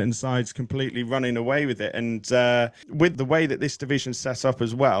been certain sides completely running away with it. And with the way that this division's set up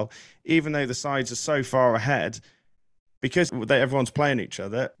as well, even though the sides are so far ahead, because everyone's playing each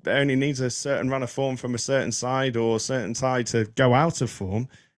other, it only needs a certain run of form from a certain side or a certain side to go out of form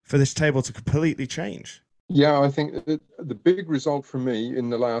for this table to completely change. Yeah, I think the big result for me in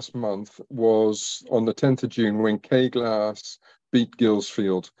the last month was on the 10th of June when Kai Glass beat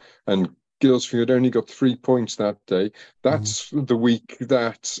Gilsfield, and Gilsfield only got 3 points that day. That's the week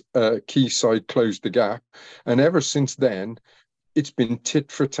that Quayside closed the gap, and ever since then, it's been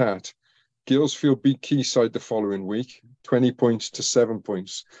tit for tat. Gilsfield beat Quayside the following week, 20 points to 7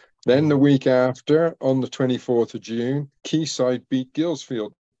 points. Then the week after, on the 24th of June, Quayside beat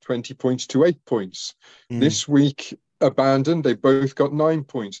Gilsfield, 20 points to 8 points. This week, abandoned, they both got 9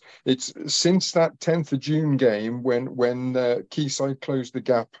 points. It's since that 10th of June game when Quayside closed the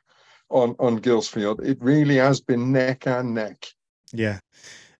gap on Gilsfield, it really has been neck and neck. Yeah.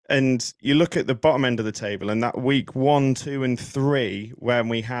 And you look at the bottom end of the table, and that week 1, 2, and 3, when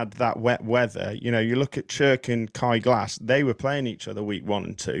we had that wet weather, you look at Chirk and Kai Glass, they were playing each other week 1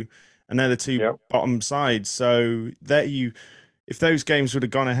 and 2, and they're the two bottom sides. So if those games would have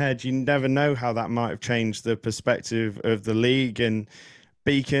gone ahead, you never know how that might have changed the perspective of the league. And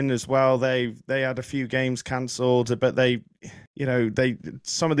Beacon as well, they had a few games cancelled, but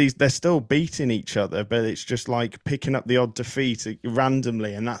some of these, they're still beating each other, but it's just like picking up the odd defeat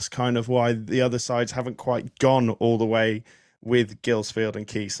randomly, and that's kind of why the other sides haven't quite gone all the way with Gilsfield and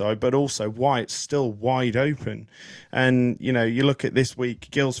Quayside, but also why it's still wide open. And, you look at this week,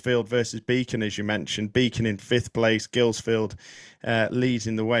 Gilsfield versus Beacon, as you mentioned, Beacon in 5th place, Gilsfield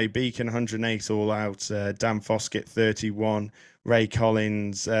leading the way, Beacon 108 all out, Dan Foskett 31, Ray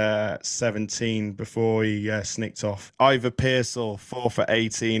Collins 17 before he snicked off. Ivor Pearsall 4 for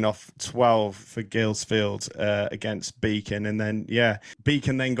 18 off 12 for Gilsfield against Beacon. And then,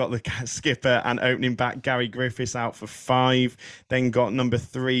 Beacon then got the skipper and opening back Gary Griffiths out for 5. Then got number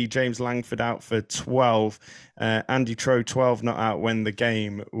 3, James Langford, out for 12. Andy Troe 12 not out when the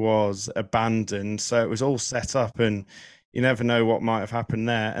game was abandoned. So it was all set up, and you never know what might have happened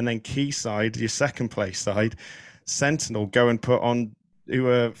there. And then Quayside, your second place side, Sentinel, go and put on, who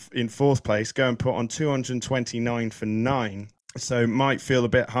were in 4th place, go and put on 229 for 9. So might feel a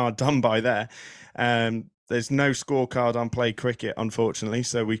bit hard done by there. There's no scorecard on Play Cricket, unfortunately,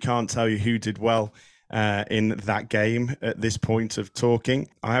 so we can't tell you who did well in that game at this point of talking.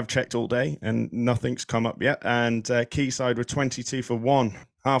 I have checked all day and nothing's come up yet. And Quayside were 22 for 1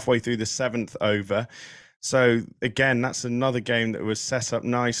 halfway through the 7th over. So again, that's another game that was set up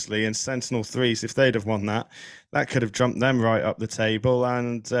nicely. And Sentinel 3s, if they'd have won that could have jumped them right up the table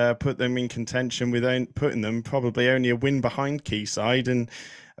and put them in contention with putting them probably only a win behind Quayside and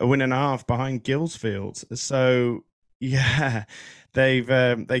a win and a half behind Gilsfield. So yeah,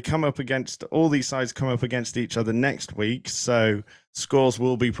 they come up against, all these sides come up against each other next week. So scores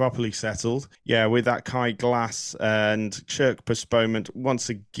will be properly settled. Yeah, with that Kai Glass and Chirk postponement, once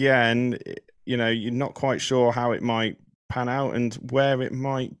again, you're not quite sure how it might pan out and where it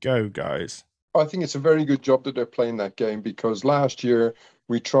might go, guys. I think it's a very good job that they're playing that game, because last year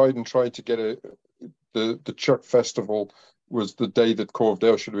we tried to get the Chirk Festival was the day that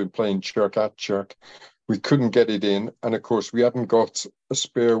Corvedale should have been playing Chirk at Chirk. We couldn't get it in, and of course we hadn't got a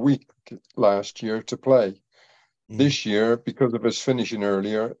spare week last year to play. This year, because of us finishing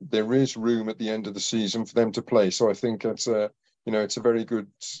earlier, there is room at the end of the season for them to play. So I think it's a very good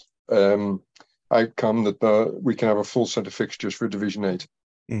outcome that we can have a full set of fixtures for Division 8.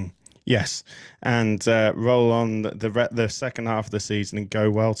 Yes, and roll on the second half of the season and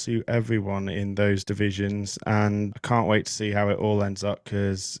go well to everyone in those divisions. And I can't wait to see how it all ends up,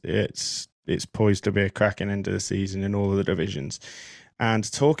 because it's poised to be a cracking end of the season in all of the divisions. And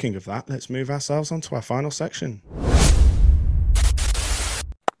talking of that, let's move ourselves on to our final section.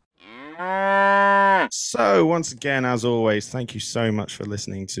 So once again, as always, thank you so much for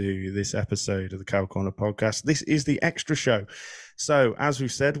listening to this episode of the Cow Corner podcast. This is the extra show. So as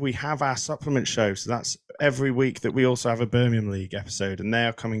we've said, we have our supplement show. So that's every week that we also have a Birmingham League episode, and they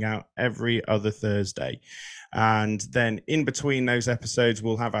are coming out every other Thursday. And then in between those episodes,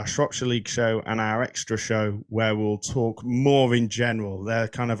 we'll have our Shropshire League show and our extra show, where we'll talk more in general. They're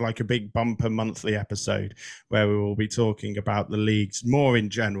kind of like a big bumper monthly episode where we will be talking about the leagues more in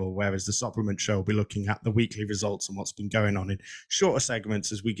general, whereas the supplement show will be looking at the weekly results and what's been going on in shorter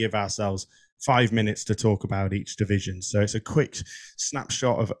segments as we give ourselves 5 minutes to talk about each division. So it's a quick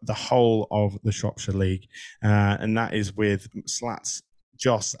snapshot of the whole of the Shropshire League. And that is with Slats,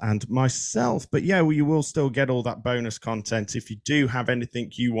 Joss and myself. But yeah, you will still get all that bonus content. If you do have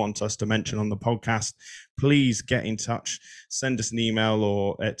anything you want us to mention on the podcast, please get in touch. Send us an email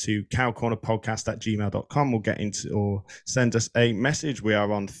or to cowcornerpodcast@gmail.com. We'll get into, or send us a message. We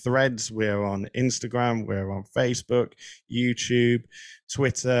are on Threads, we're on Instagram, we're on Facebook, YouTube,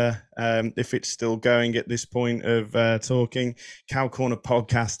 Twitter, if it's still going at this point of talking. Cow Corner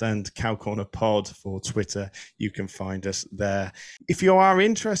Podcast and Cow Corner Pod for Twitter. You can find us there. If you are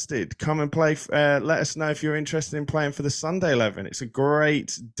interested, come and play. Let us know if you're interested in playing for the Sunday 11. It's a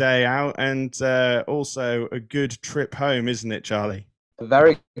great day out, and also a good trip home, isn't it, Charlie? A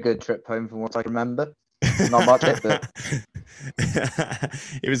very good trip home from what I remember. Not much it, but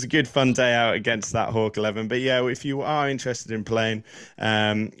it was a good fun day out against that Hawk 11. But yeah, if you are interested in playing,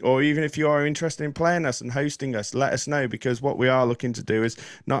 or even if you are interested in playing us and hosting us, let us know, because what we are looking to do is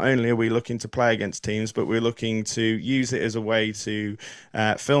not only are we looking to play against teams, but we're looking to use it as a way to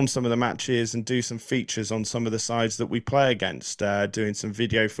film some of the matches and do some features on some of the sides that we play against, doing some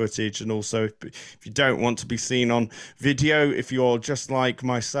video footage. And also, if you don't want to be seen on video, if you're just like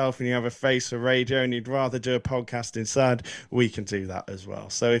myself and you have a face for radio and you'd rather do a podcast inside, we can do that as well.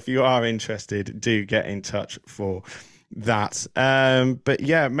 So if you are interested, do get in touch for that. But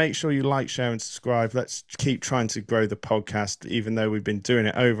yeah, make sure you like, share and subscribe. Let's keep trying to grow the podcast, even though we've been doing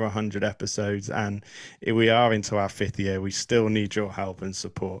it over 100 episodes and we are into our 5th year. We still need your help and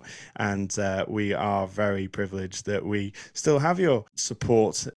support, and we are very privileged that we still have your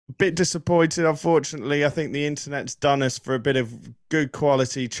support. A bit disappointed, unfortunately. I think the internet's done us for a bit of good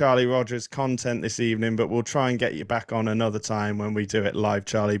quality Charlie Rogers content this evening, but we'll try and get you back on another time when we do it live,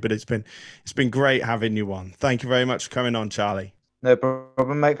 Charlie. But it's been great having you on. Thank you very much for coming on, Charlie. No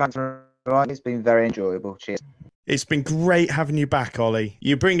problem, mate. Thanks for inviting. It's been very enjoyable. Cheers. It's been great having you back, Ollie.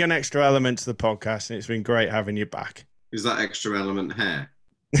 You bring an extra element to the podcast, and it's been great having you back. Is that extra element hair?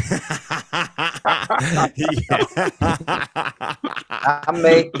 And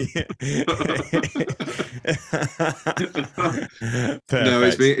me. No,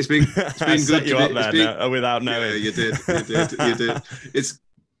 it's been good you up there without knowing. Yeah, you did.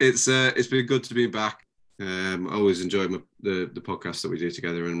 It's been good to be back. I always enjoy the podcast that we do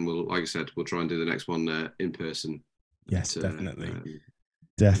together, and we'll, like I said, we'll try and do the next one in person. Yes, definitely.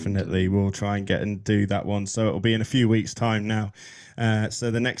 Definitely, we'll try and get and do that one. So it'll be in a few weeks' time now. So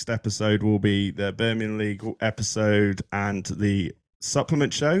the next episode will be the Birmingham League episode and the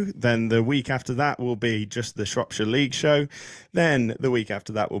supplement show. Then the week after that will be just the Shropshire League show. Then the week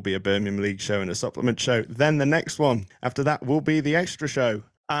after that will be a Birmingham League show and a supplement show. Then the next one after that will be the extra show.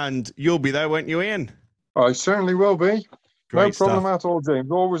 And you'll be there, won't you, Ian? I certainly will be. Great no problem stuff. at all, James.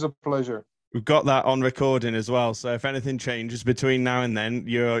 Always a pleasure. We've got that on recording as well, so if anything changes between now and then,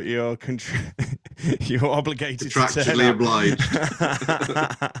 you're obligated contractually obliged.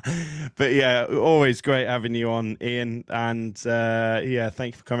 But yeah, always great having you on, Ian, and thank you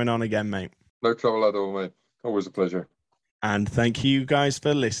for coming on again, mate. No trouble at all, mate. Always a pleasure. And thank you guys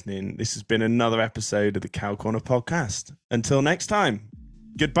for listening. This has been another episode of the Cow Corner podcast. Until next time,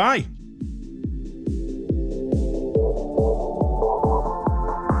 goodbye.